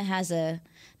he kind of has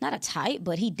not a type,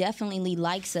 but he definitely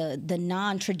likes the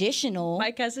non-traditional.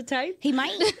 Mike has a type? He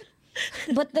might.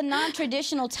 But the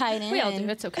non-traditional tight end, we all do.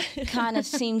 It's okay. kind of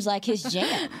seems like his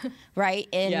jam, right?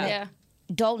 And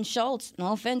Dalton Schultz,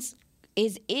 no offense,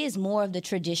 is more of the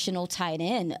traditional tight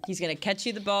end. He's going to catch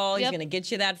you the ball. He's going to get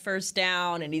you that first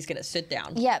down, and he's going to sit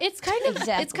down. Yeah, it's kind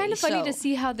of funny to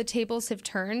see how the tables have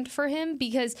turned for him,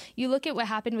 because you look at what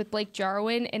happened with Blake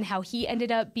Jarwin and how he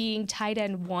ended up being tight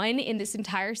end 1 in this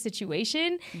entire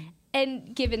situation.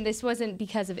 And given this wasn't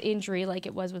because of injury like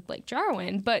it was with Blake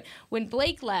Jarwin, but when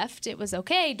Blake left, it was,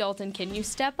 okay, Dalton, can you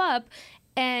step up?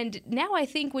 And now I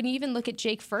think when you even look at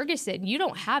Jake Ferguson, you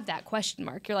don't have that question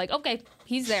mark. You're like, okay,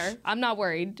 he's there. I'm not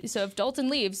worried. So if Dalton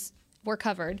leaves, we're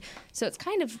covered. So it's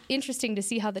kind of interesting to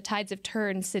see how the tides have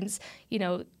turned since,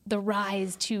 the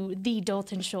rise to the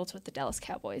Dalton Schultz with the Dallas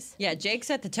Cowboys. Yeah, Jake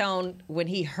set the tone when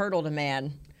he hurdled a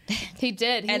man. He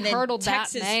did. He hurdled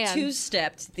that man. And then Texas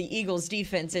two-stepped the Eagles'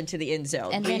 defense into the end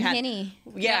zone. And then Henny.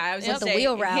 Yeah, I was going to say,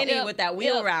 wheel route. Henny with that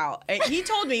wheel route. He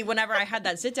told me whenever I had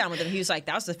that sit-down with him, he was like,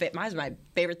 that was my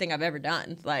favorite thing I've ever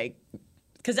done. Like,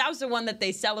 Because that was the one that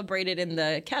they celebrated in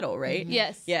the kettle, right? Mm-hmm.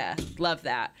 Yes. Yeah, love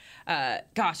that.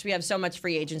 Gosh, we have so much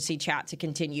free agency chat to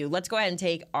continue. Let's go ahead and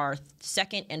take our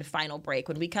second and final break.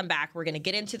 When we come back, we're going to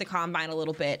get into the combine a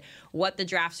little bit, what the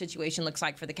draft situation looks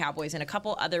like for the Cowboys, and a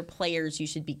couple other players you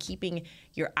should be keeping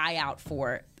your eye out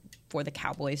for the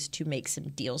Cowboys to make some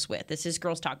deals with. This is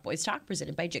Girls Talk, Boys Talk,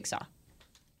 presented by Jigsaw.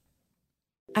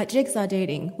 At Jigsaw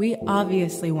Dating, we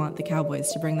obviously want the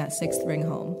Cowboys to bring that sixth ring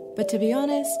home. But to be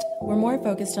honest, we're more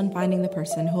focused on finding the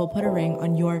person who will put a ring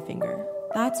on your finger.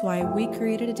 That's why we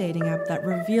created a dating app that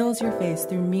reveals your face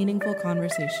through meaningful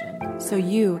conversation, so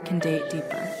you can date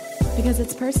deeper. Because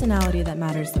it's personality that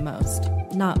matters the most,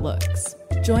 not looks.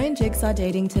 Join Jigsaw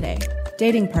Dating today,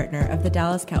 dating partner of the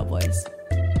Dallas Cowboys.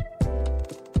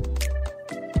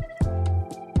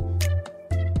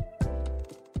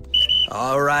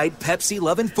 All right,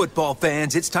 Pepsi-loving football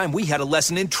fans, it's time we had a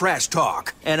lesson in trash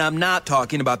talk. And I'm not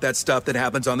talking about that stuff that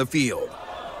happens on the field.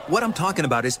 What I'm talking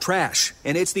about is trash,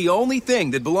 and it's the only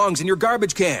thing that belongs in your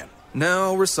garbage can.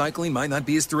 Now, recycling might not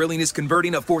be as thrilling as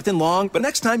converting a 4th and long, but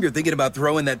next time you're thinking about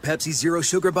throwing that Pepsi Zero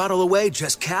Sugar bottle away,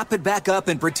 just cap it back up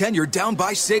and pretend you're down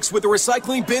by 6 with the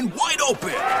recycling bin wide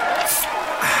open.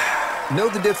 Know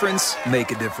the difference?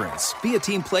 Make a difference. Be a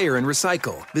team player and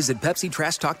recycle. Visit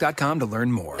PepsiTrashTalk.com to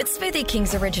learn more. With Smoothie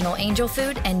King's original Angel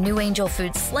Food and new Angel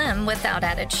Food Slim without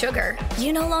added sugar,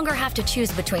 you no longer have to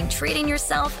choose between treating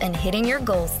yourself and hitting your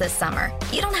goals this summer.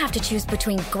 You don't have to choose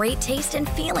between great taste and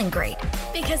feeling great.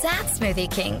 Because at Smoothie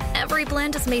King, every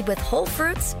blend is made with whole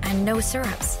fruits and no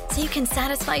syrups, so you can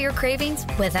satisfy your cravings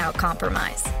without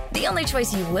compromise. The only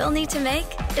choice you will need to make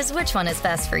is which one is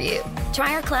best for you.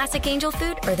 Try our classic Angel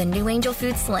Food or the new Angel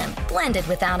Food Slim, blended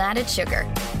without added sugar.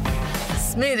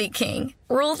 Smoothie King,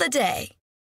 rule the day.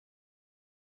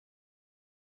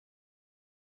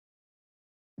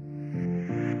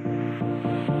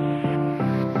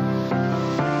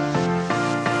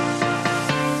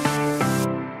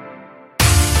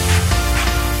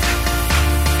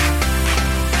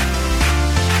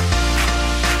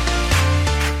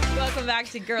 Back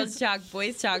to Girls Talk,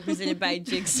 Boys Talk, presented by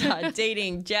Jigsaw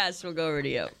Dating. Jess, we'll go over to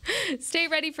you. Stay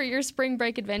ready for your spring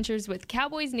break adventures with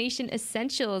Cowboys Nation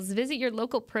Essentials. Visit your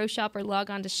local pro shop or log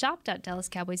on to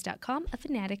shop.dallascowboys.com, a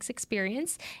Fanatics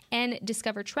experience, and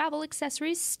discover travel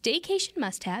accessories, staycation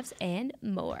must-haves, and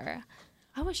more.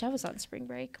 I wish I was on spring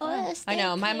break. Oh, I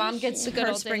know. My mom gets The good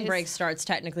her old spring days. break starts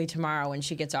technically tomorrow when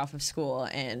she gets off of school,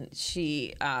 and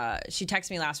she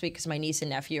texted me last week because my niece and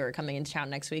nephew are coming into town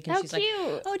next week, and How she's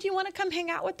cute. like, "Oh, do you want to come hang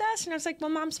out with us?" And I was like, "Well,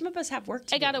 Mom, some of us have work to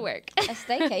do." I gotta work. A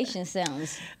staycation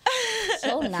sounds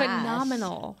so nice.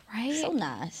 Phenomenal, right? So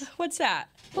nice. What's that?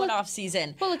 What off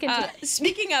season? We'll look into it.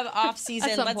 Speaking of off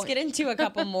season, At some let's point. get into a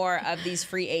couple more of these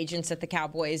free agents that the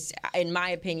Cowboys, in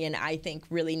my opinion, I think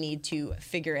really need to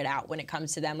figure it out when it comes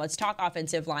to them. Let's talk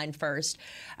offensive line first.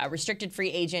 Restricted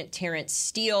free agent Terrence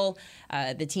Steele.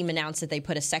 The team announced that they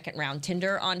put a second-round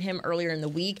tender on him earlier in the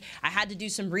week. I had to do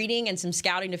some reading and some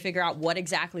scouting to figure out what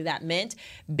exactly that meant.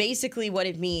 Basically, what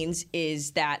it means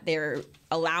is that they're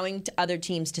allowing other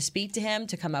teams to speak to him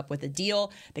to come up with a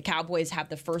deal. The Cowboys have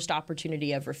the first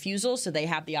opportunity of refusal, so they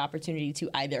have the opportunity to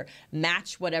either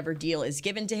match whatever deal is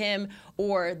given to him,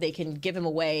 or they can give him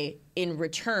away in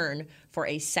return for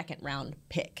a second-round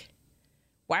pick.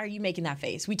 Why are you making that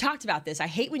face? We talked about this. I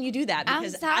hate when you do that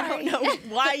because I don't know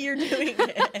why you're doing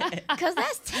it. Because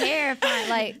that's terrifying.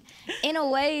 Like, in a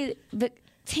way, but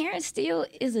Terrence Steele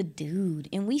is a dude,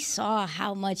 and we saw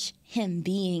how much him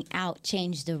being out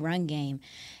changed the run game.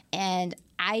 And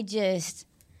I just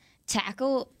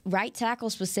right tackle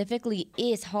specifically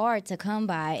is hard to come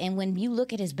by. And when you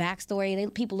look at his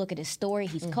backstory, people look at his story,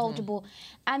 he's coachable.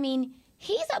 I mean,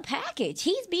 he's a package.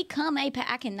 He's become I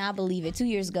cannot believe it. 2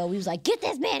 years ago, we was like, get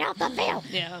this man out the field.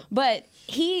 Yeah. But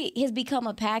he has become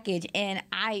a package, and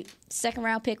second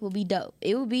round pick would be dope.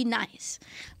 It would be nice.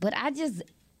 But I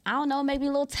don't know, maybe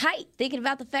a little tight thinking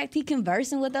about the fact he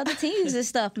conversing with other teams and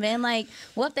stuff, man. Like,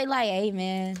 what if they like, hey,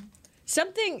 man.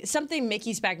 Something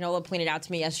Mickey Spagnola pointed out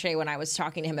to me yesterday when I was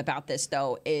talking to him about this,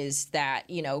 though, is that,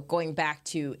 going back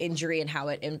to injury and how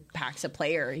it impacts a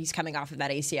player, he's coming off of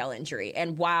that ACL injury.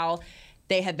 And while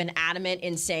they have been adamant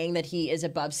in saying that he is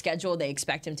above schedule, they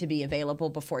expect him to be available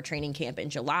before training camp in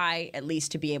July, at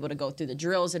least to be able to go through the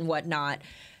drills and whatnot.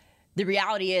 The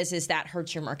reality is that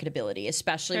hurts your marketability,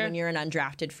 especially when you're an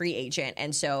undrafted free agent.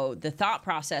 And so the thought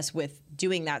process with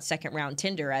doing that second round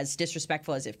tender, as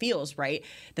disrespectful as it feels, right?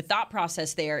 The thought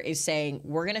process there is saying,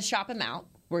 we're going to shop him out.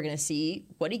 We're going to see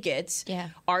what he gets. Yeah.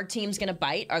 Our team's going to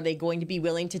bite. Are they going to be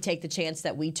willing to take the chance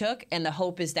that we took? And the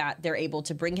hope is that they're able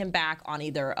to bring him back on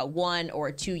either a 1 or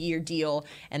a 2-year deal,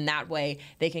 and that way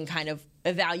they can kind of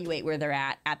evaluate where they're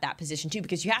at that position too.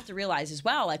 Because you have to realize as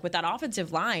well, like with that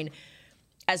offensive line,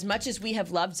 as much as we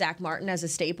have loved Zach Martin as a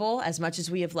staple, as much as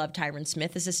we have loved Tyron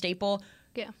Smith as a staple,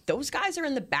 those guys are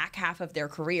in the back half of their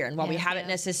career. And while we haven't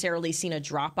necessarily seen a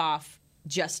drop-off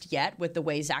just yet with the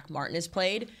way Zach Martin has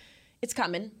played, it's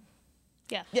coming.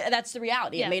 Yeah, that's the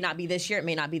reality. Yeah. It may not be this year. It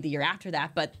may not be the year after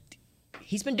that, but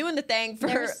he's been doing the thing for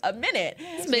a minute.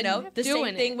 The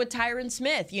same thing with Tyron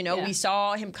Smith. We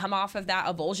saw him come off of that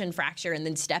avulsion fracture and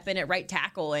then step in at right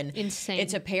tackle, and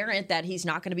it's apparent that he's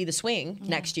not going to be the swing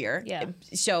next year. Yeah.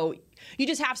 So you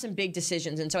just have some big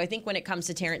decisions. And so I think when it comes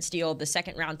to Terrence Steele, the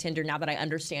second-round tender, now that I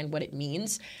understand what it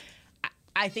means,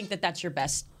 I think that's your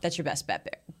best bet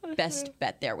there. Best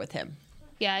bet there with him.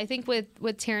 Yeah, I think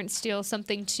with Terrence Steele,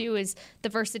 something too is the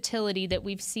versatility that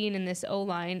we've seen in this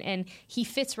O-line, and he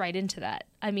fits right into that.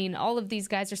 I mean, all of these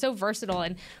guys are so versatile,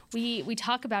 and we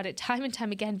talk about it time and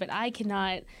time again, but I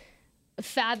cannot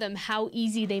fathom how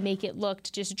easy they make it look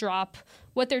to just drop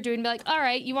what they're doing and be like, all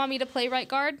right, you want me to play right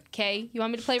guard? Okay. You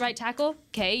want me to play right tackle?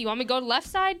 Okay. You want me to go to left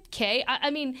side? Okay.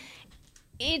 I mean,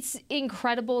 it's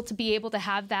incredible to be able to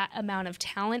have that amount of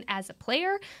talent as a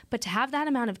player, but to have that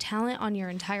amount of talent on your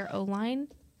entire O-line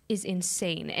is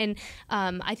insane. And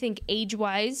I think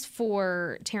age-wise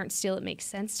for Terrence Steele, it makes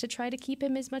sense to try to keep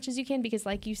him as much as you can because,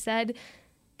 like you said,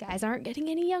 guys aren't getting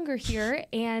any younger here.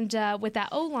 And with that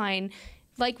O-line,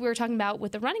 like we were talking about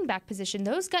with the running back position,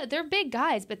 those guys, they're big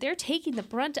guys, but they're taking the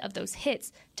brunt of those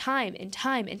hits time and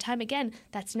time and time again.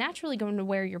 That's naturally going to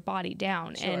wear your body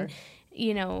down. Sure.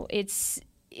 And,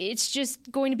 it's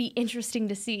just going to be interesting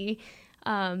to see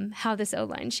how this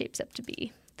O-line shapes up to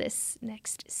be this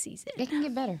next season. It can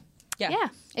get better. Yeah.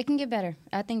 It can get better.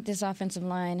 I think this offensive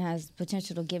line has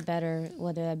potential to get better,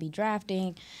 whether that be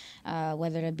drafting,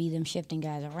 whether that be them shifting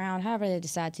guys around, however they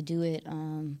decide to do it.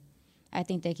 I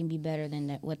think they can be better than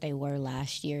what they were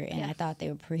last year, and I thought they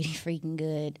were pretty freaking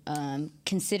good,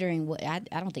 considering what I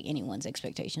don't think anyone's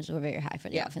expectations were very high for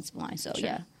the offensive line. So,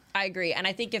 I agree. And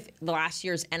I think if last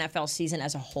year's NFL season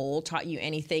as a whole taught you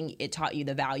anything, it taught you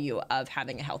the value of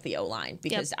having a healthy O-line.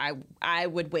 Because I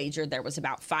would wager there was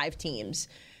about 5 teams,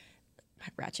 my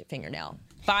ratchet fingernail,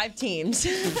 5 teams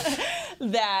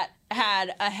that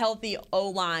had a healthy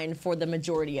O-line for the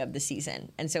majority of the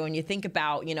season. And so when you think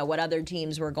about, what other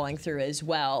teams were going through as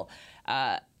well,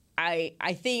 I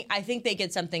think they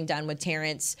get something done with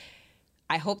Terrence.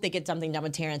 I hope they get something done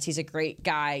with Terrence. He's a great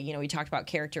guy. We talked about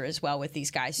character as well with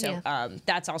these guys. So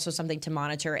that's also something to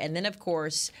monitor. And then, of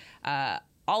course,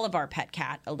 all of our pet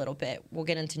cat a little bit. We'll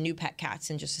get into new pet cats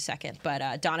in just a second.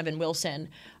 But Donovan Wilson,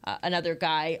 another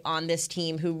guy on this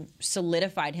team who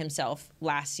solidified himself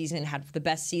last season, had the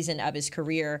best season of his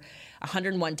career,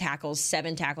 101 tackles,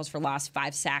 7 tackles for loss,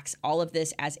 5 sacks, all of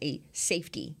this as a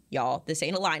safety, y'all. This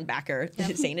ain't a linebacker.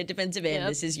 This ain't a defensive end.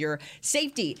 This is your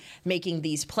safety making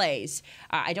these plays.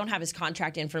 I don't have his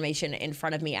contract information in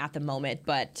front of me at the moment,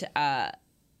 but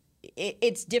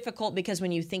it's difficult because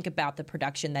when you think about the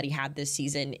production that he had this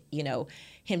season,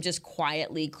 him just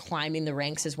quietly climbing the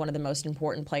ranks as one of the most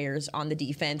important players on the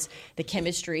defense, the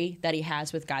chemistry that he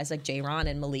has with guys like J-Ron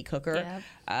and Malik Hooker.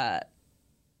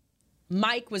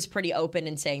 Mike was pretty open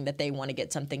in saying that they want to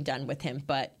get something done with him,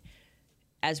 but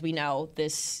as we know,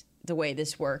 the way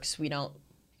this works, we don't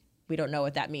know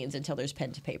what that means until there's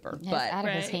pen to paper. It's out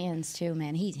of his hands too,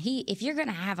 man. He if you're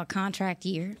gonna have a contract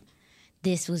year,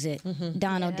 this was it.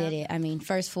 Dono did it. I mean,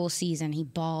 first full season, he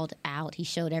balled out. He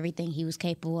showed everything he was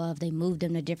capable of. They moved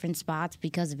him to different spots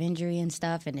because of injury and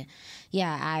stuff. And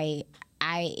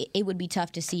it would be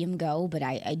tough to see him go, but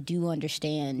I do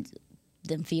understand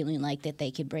them feeling like that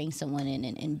they could bring someone in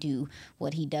and do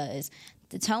what he does.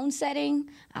 The tone setting,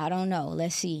 I don't know.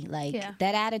 Let's see.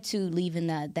 That attitude leaving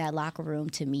that locker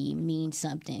room to me means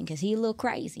something because he a little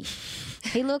crazy.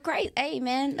 He a little crazy. Hey,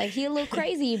 man, he a little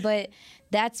crazy, but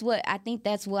that's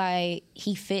why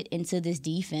he fit into this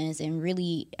defense. And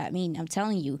really, I mean, I'm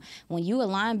telling you, when you a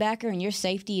linebacker and your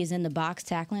safety is in the box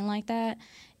tackling like that,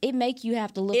 it make you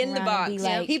have to look in around the box. And be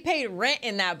like, he paid rent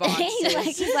in that box. he's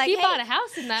like, he hey, bought a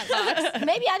house in that box.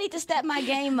 Maybe I need to step my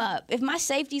game up. If my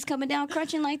safety's coming down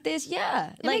crunching like this,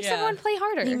 it makes everyone play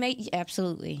harder.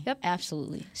 Absolutely. Yep.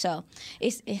 Absolutely. So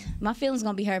my feelings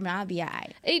gonna be hurt, but I'll be all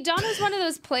right. Hey, Donna's one of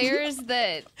those players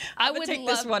that I would take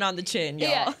love. This one on the chin, y'all.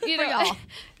 Yeah, for y'all.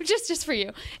 just for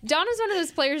you. Donna's one of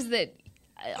those players that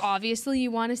obviously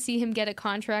you want to see him get a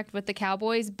contract with the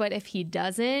Cowboys, but if he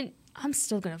doesn't, I'm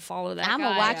still going to follow that I'm guy.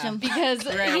 going to watch him. Because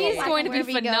he's going to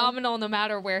be phenomenal no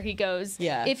matter where he goes.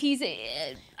 Yeah. If he's,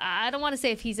 I don't want to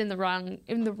say if he's in the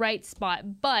right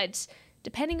spot, but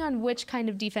depending on which kind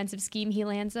of defensive scheme he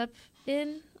lands up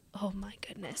in, oh my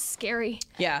goodness, scary.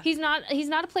 Yeah. He's not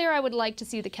a player I would like to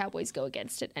see the Cowboys go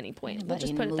against at any point. We'll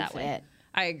just put it that way.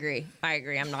 I agree.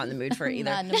 I'm not in the mood for it either.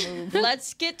 Not in the mood.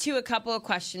 Let's get to a couple of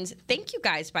questions. Thank you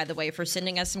guys, by the way, for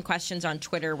sending us some questions on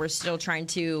Twitter. We're still trying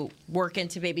to work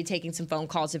into maybe taking some phone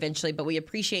calls eventually, but we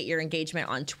appreciate your engagement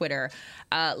on Twitter.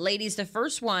 Ladies, the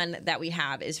first one that we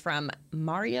have is from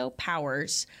Mario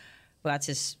Powers. Well, that's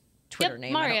his Twitter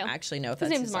name. Mario. I don't actually know if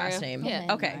that's his last name. Yeah.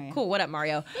 Okay, Mario. cool. What up,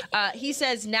 Mario? He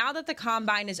says, now that the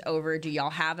combine is over, do y'all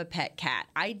have a pet cat?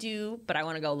 I do, but I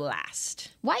want to go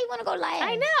last. Why you want to go last?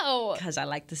 I know. Because I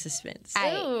like the suspense.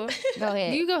 Ooh. Go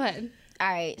ahead. You go ahead. All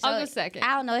right. So I'll go second.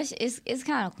 I don't know. It's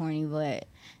kind of corny, but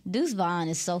Deuce Vaughn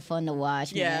is so fun to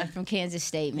watch, man, from Kansas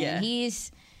State, man. Yeah.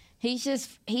 He's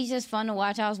just fun to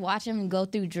watch. I was watching him go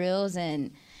through drills,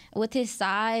 and with his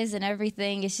size and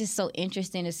everything, it's just so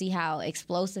interesting to see how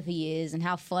explosive he is and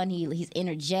how fun he's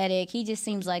energetic. He just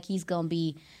seems like he's going to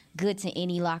be good to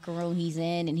any locker room he's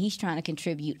in, and he's trying to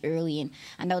contribute early. And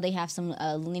I know they have some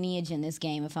lineage in this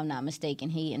game, if I'm not mistaken.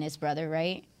 He and his brother,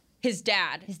 right? His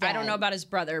dad. I don't know about his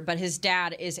brother, but his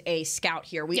dad is a scout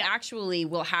here. We actually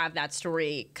will have that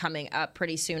story coming up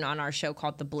pretty soon on our show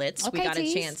called The Blitz. Okay, we got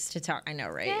tease. a chance to talk. I know,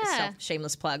 right? Yeah.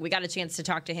 Shameless plug. We got a chance to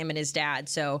talk to him and his dad,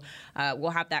 so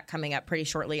we'll have that coming up pretty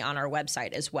shortly on our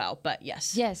website as well. But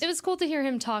yes. It was cool to hear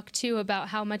him talk, too, about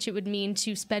how much it would mean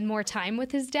to spend more time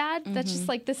with his dad. That's just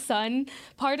like the son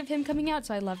part of him coming out,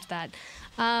 so I loved that.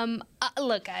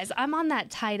 Look, guys, I'm on that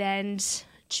tight end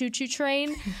choo-choo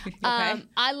train.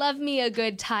 I love me a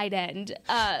good tight end.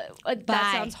 That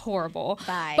sounds horrible.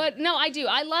 Bye. But no, I do.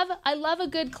 I love a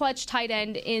good clutch tight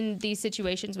end in these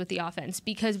situations with the offense,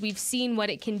 because we've seen what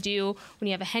it can do when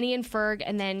you have a Henny and Ferg,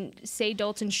 and then say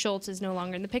Dalton Schultz is no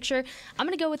longer in the picture. I'm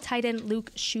going to go with tight end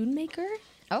Luke Schoonmaker.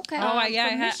 Okay.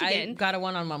 I got a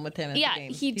one-on-one with him at the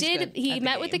game. He did. He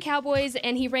met with the Cowboys,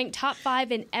 and he ranked top 5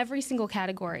 in every single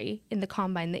category in the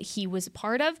combine that he was a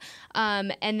part of.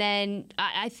 And then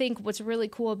I think what's really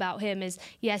cool about him is,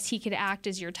 yes, he could act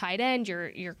as your tight end,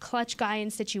 your clutch guy in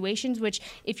situations, which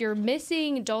if you're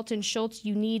missing Dalton Schultz,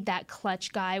 you need that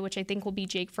clutch guy, which I think will be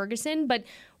Jake Ferguson. But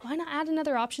why not add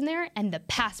another option there? And the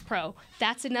pass pro.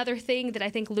 That's another thing that I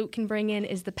think Luke can bring in,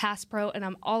 is the pass pro, and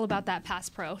I'm all about that pass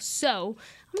pro. So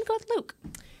I'm going to go with Luke.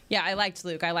 Yeah, I liked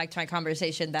Luke. I liked my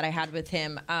conversation that I had with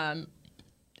him. And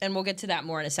we'll get to that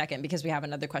more in a second, because we have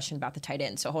another question about the tight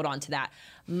end. So hold on to that.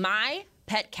 My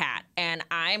pet cat, and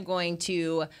I'm going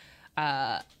to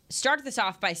start this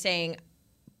off by saying,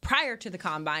 prior to the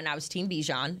combine, I was Team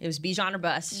Bijan. It was Bijan or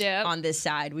bust on this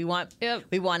side. We want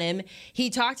him. He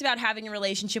talked about having a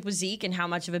relationship with Zeke and how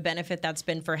much of a benefit that's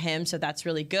been for him, so that's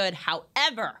really good.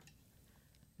 However,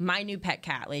 my new pet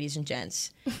cat, ladies and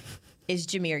gents, is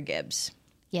Jahmyr Gibbs.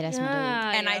 Yeah, that's my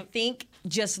dude. And I think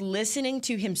just listening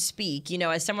to him speak,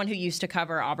 as someone who used to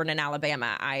cover Auburn and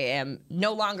Alabama, I am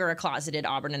no longer a closeted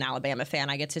Auburn and Alabama fan.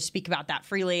 I get to speak about that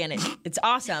freely, and it's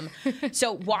awesome.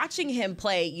 So watching him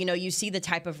play, you see the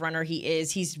type of runner he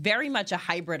is. He's very much a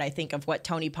hybrid, I think, of what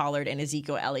Tony Pollard and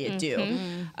Ezekiel Elliott do.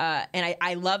 And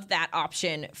I love that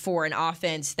option for an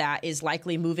offense that is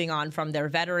likely moving on from their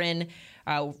veteran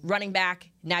running back.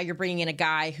 Now you're bringing in a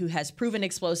guy who has proven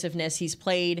explosiveness. He's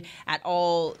played at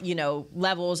all,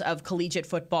 levels of collegiate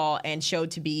football and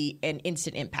showed to be an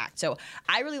instant impact. So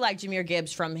I really like Jahmyr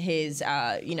Gibbs from his,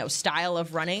 style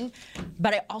of running,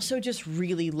 but I also just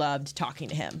really loved talking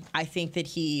to him. I think that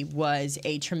he was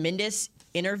a tremendous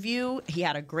interview. He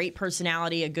had a great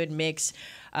personality, a good mix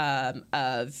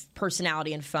of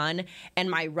personality and fun. And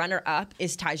my runner-up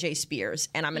is Tyjae Spears.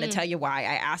 And I'm going to tell you why.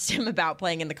 I asked him about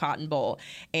playing in the Cotton Bowl,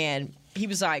 and he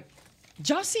was like, "Did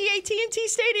y'all see AT&T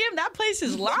Stadium? That place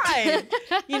is live."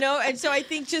 And so I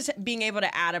think just being able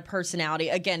to add a personality,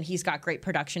 again, he's got great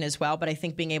production as well, but I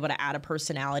think being able to add a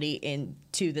personality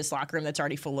into this locker room that's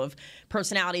already full of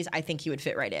personalities, I think he would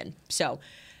fit right in. So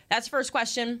that's the first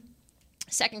question.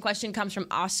 Second question comes from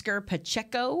Oscar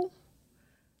Pacheco.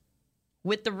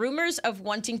 With the rumors of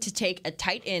wanting to take a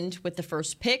tight end with the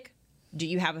first pick, do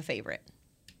you have a favorite?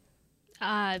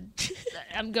 I'm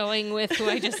going with who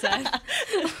I just said.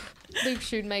 Luke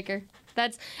Schoonmaker.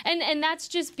 That's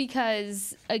just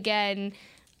because, again,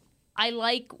 I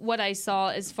like what I saw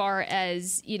as far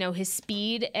as, his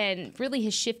speed and really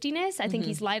his shiftiness. I think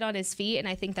he's light on his feet, and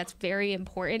I think that's very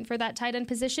important for that tight end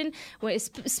position.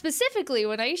 Specifically,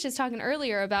 when Aisha's talking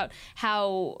earlier about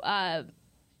how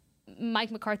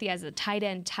Mike McCarthy has a tight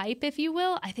end type, if you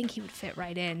will, I think he would fit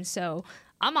right in. So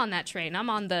I'm on that train. I'm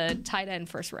on the tight end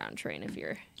first round train if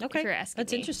you're asking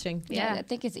That's me. interesting. Yeah, I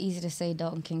think it's easy to say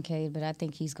Dalton Kincaid, but I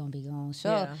think he's going to be gone.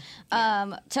 So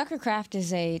Tucker Kraft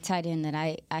is a tight end that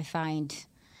I find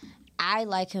I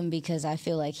like him because I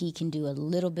feel like he can do a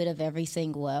little bit of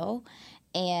everything well,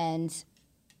 and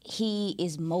he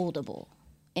is moldable.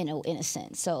 In a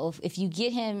sense. So if you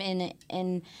get him in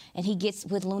and he gets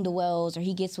with Lunda Wells or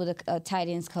he gets with a tight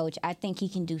ends coach, I think he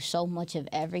can do so much of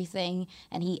everything,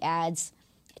 and he adds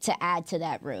to add to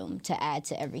that room, to add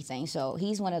to everything. So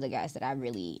he's one of the guys that I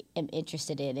really am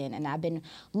interested in, and I've been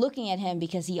looking at him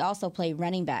because he also played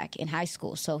running back in high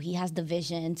school. So he has the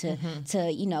vision to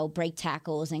break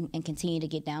tackles and continue to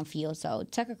get downfield. So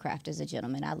Tucker Kraft is a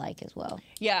gentleman I like as well.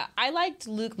 Yeah, I liked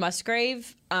Luke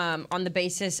Musgrave on the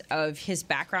basis of his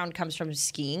background comes from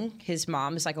skiing. His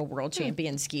mom is like a world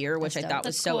champion skier, which I thought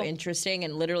was so interesting.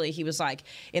 And literally he was like,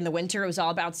 in the winter it was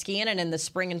all about skiing, and in the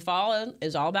spring and fall it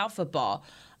was all about football.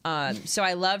 So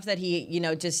I love that he,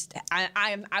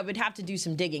 I would have to do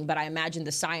some digging, but I imagine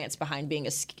the science behind being a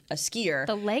skier,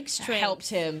 the leg strength helped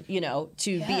him, to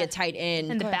be a tight end,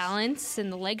 and the balance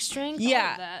and the leg strength. Yeah,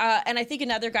 all of that. and I think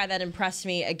another guy that impressed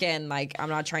me, again, like I'm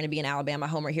not trying to be an Alabama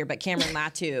homer here, but Cameron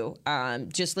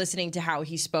Latu, just listening to how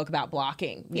he spoke about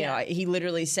blocking. You know, he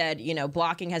literally said,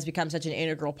 blocking has become such an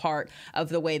integral part of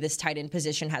the way this tight end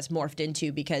position has morphed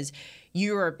into, because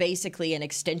you're basically an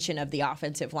extension of the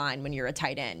offensive line when you're a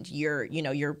tight end.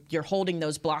 You're holding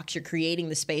those blocks, you're creating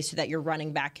the space so that your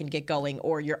running back can get going,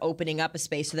 or you're opening up a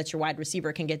space so that your wide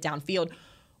receiver can get downfield,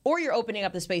 or you're opening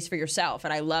up the space for yourself.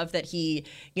 And I love that he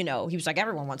was like,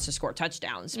 everyone wants to score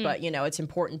touchdowns, but it's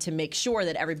important to make sure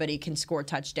that everybody can score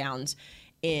touchdowns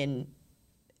in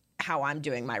how I'm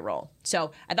doing my role.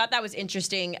 So I thought that was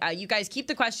interesting. You guys keep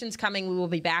the questions coming. We will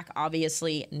be back,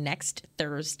 obviously, next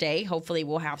Thursday. Hopefully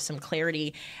we'll have some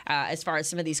clarity as far as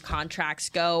some of these contracts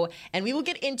go. And we will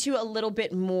get into a little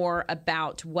bit more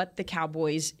about what the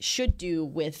Cowboys should do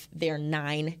with their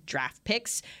 9 draft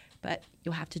picks. But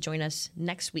you'll have to join us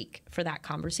next week for that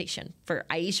conversation. For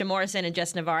Aisha Morrison and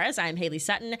Jess Navarez, I'm Haley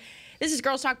Sutton. This is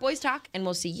Girls Talk, Boys Talk, and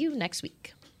we'll see you next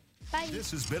week. Bye.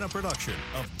 This has been a production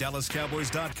of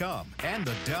DallasCowboys.com and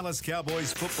the Dallas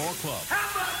Cowboys Football Club.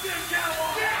 How about this, Cowboys?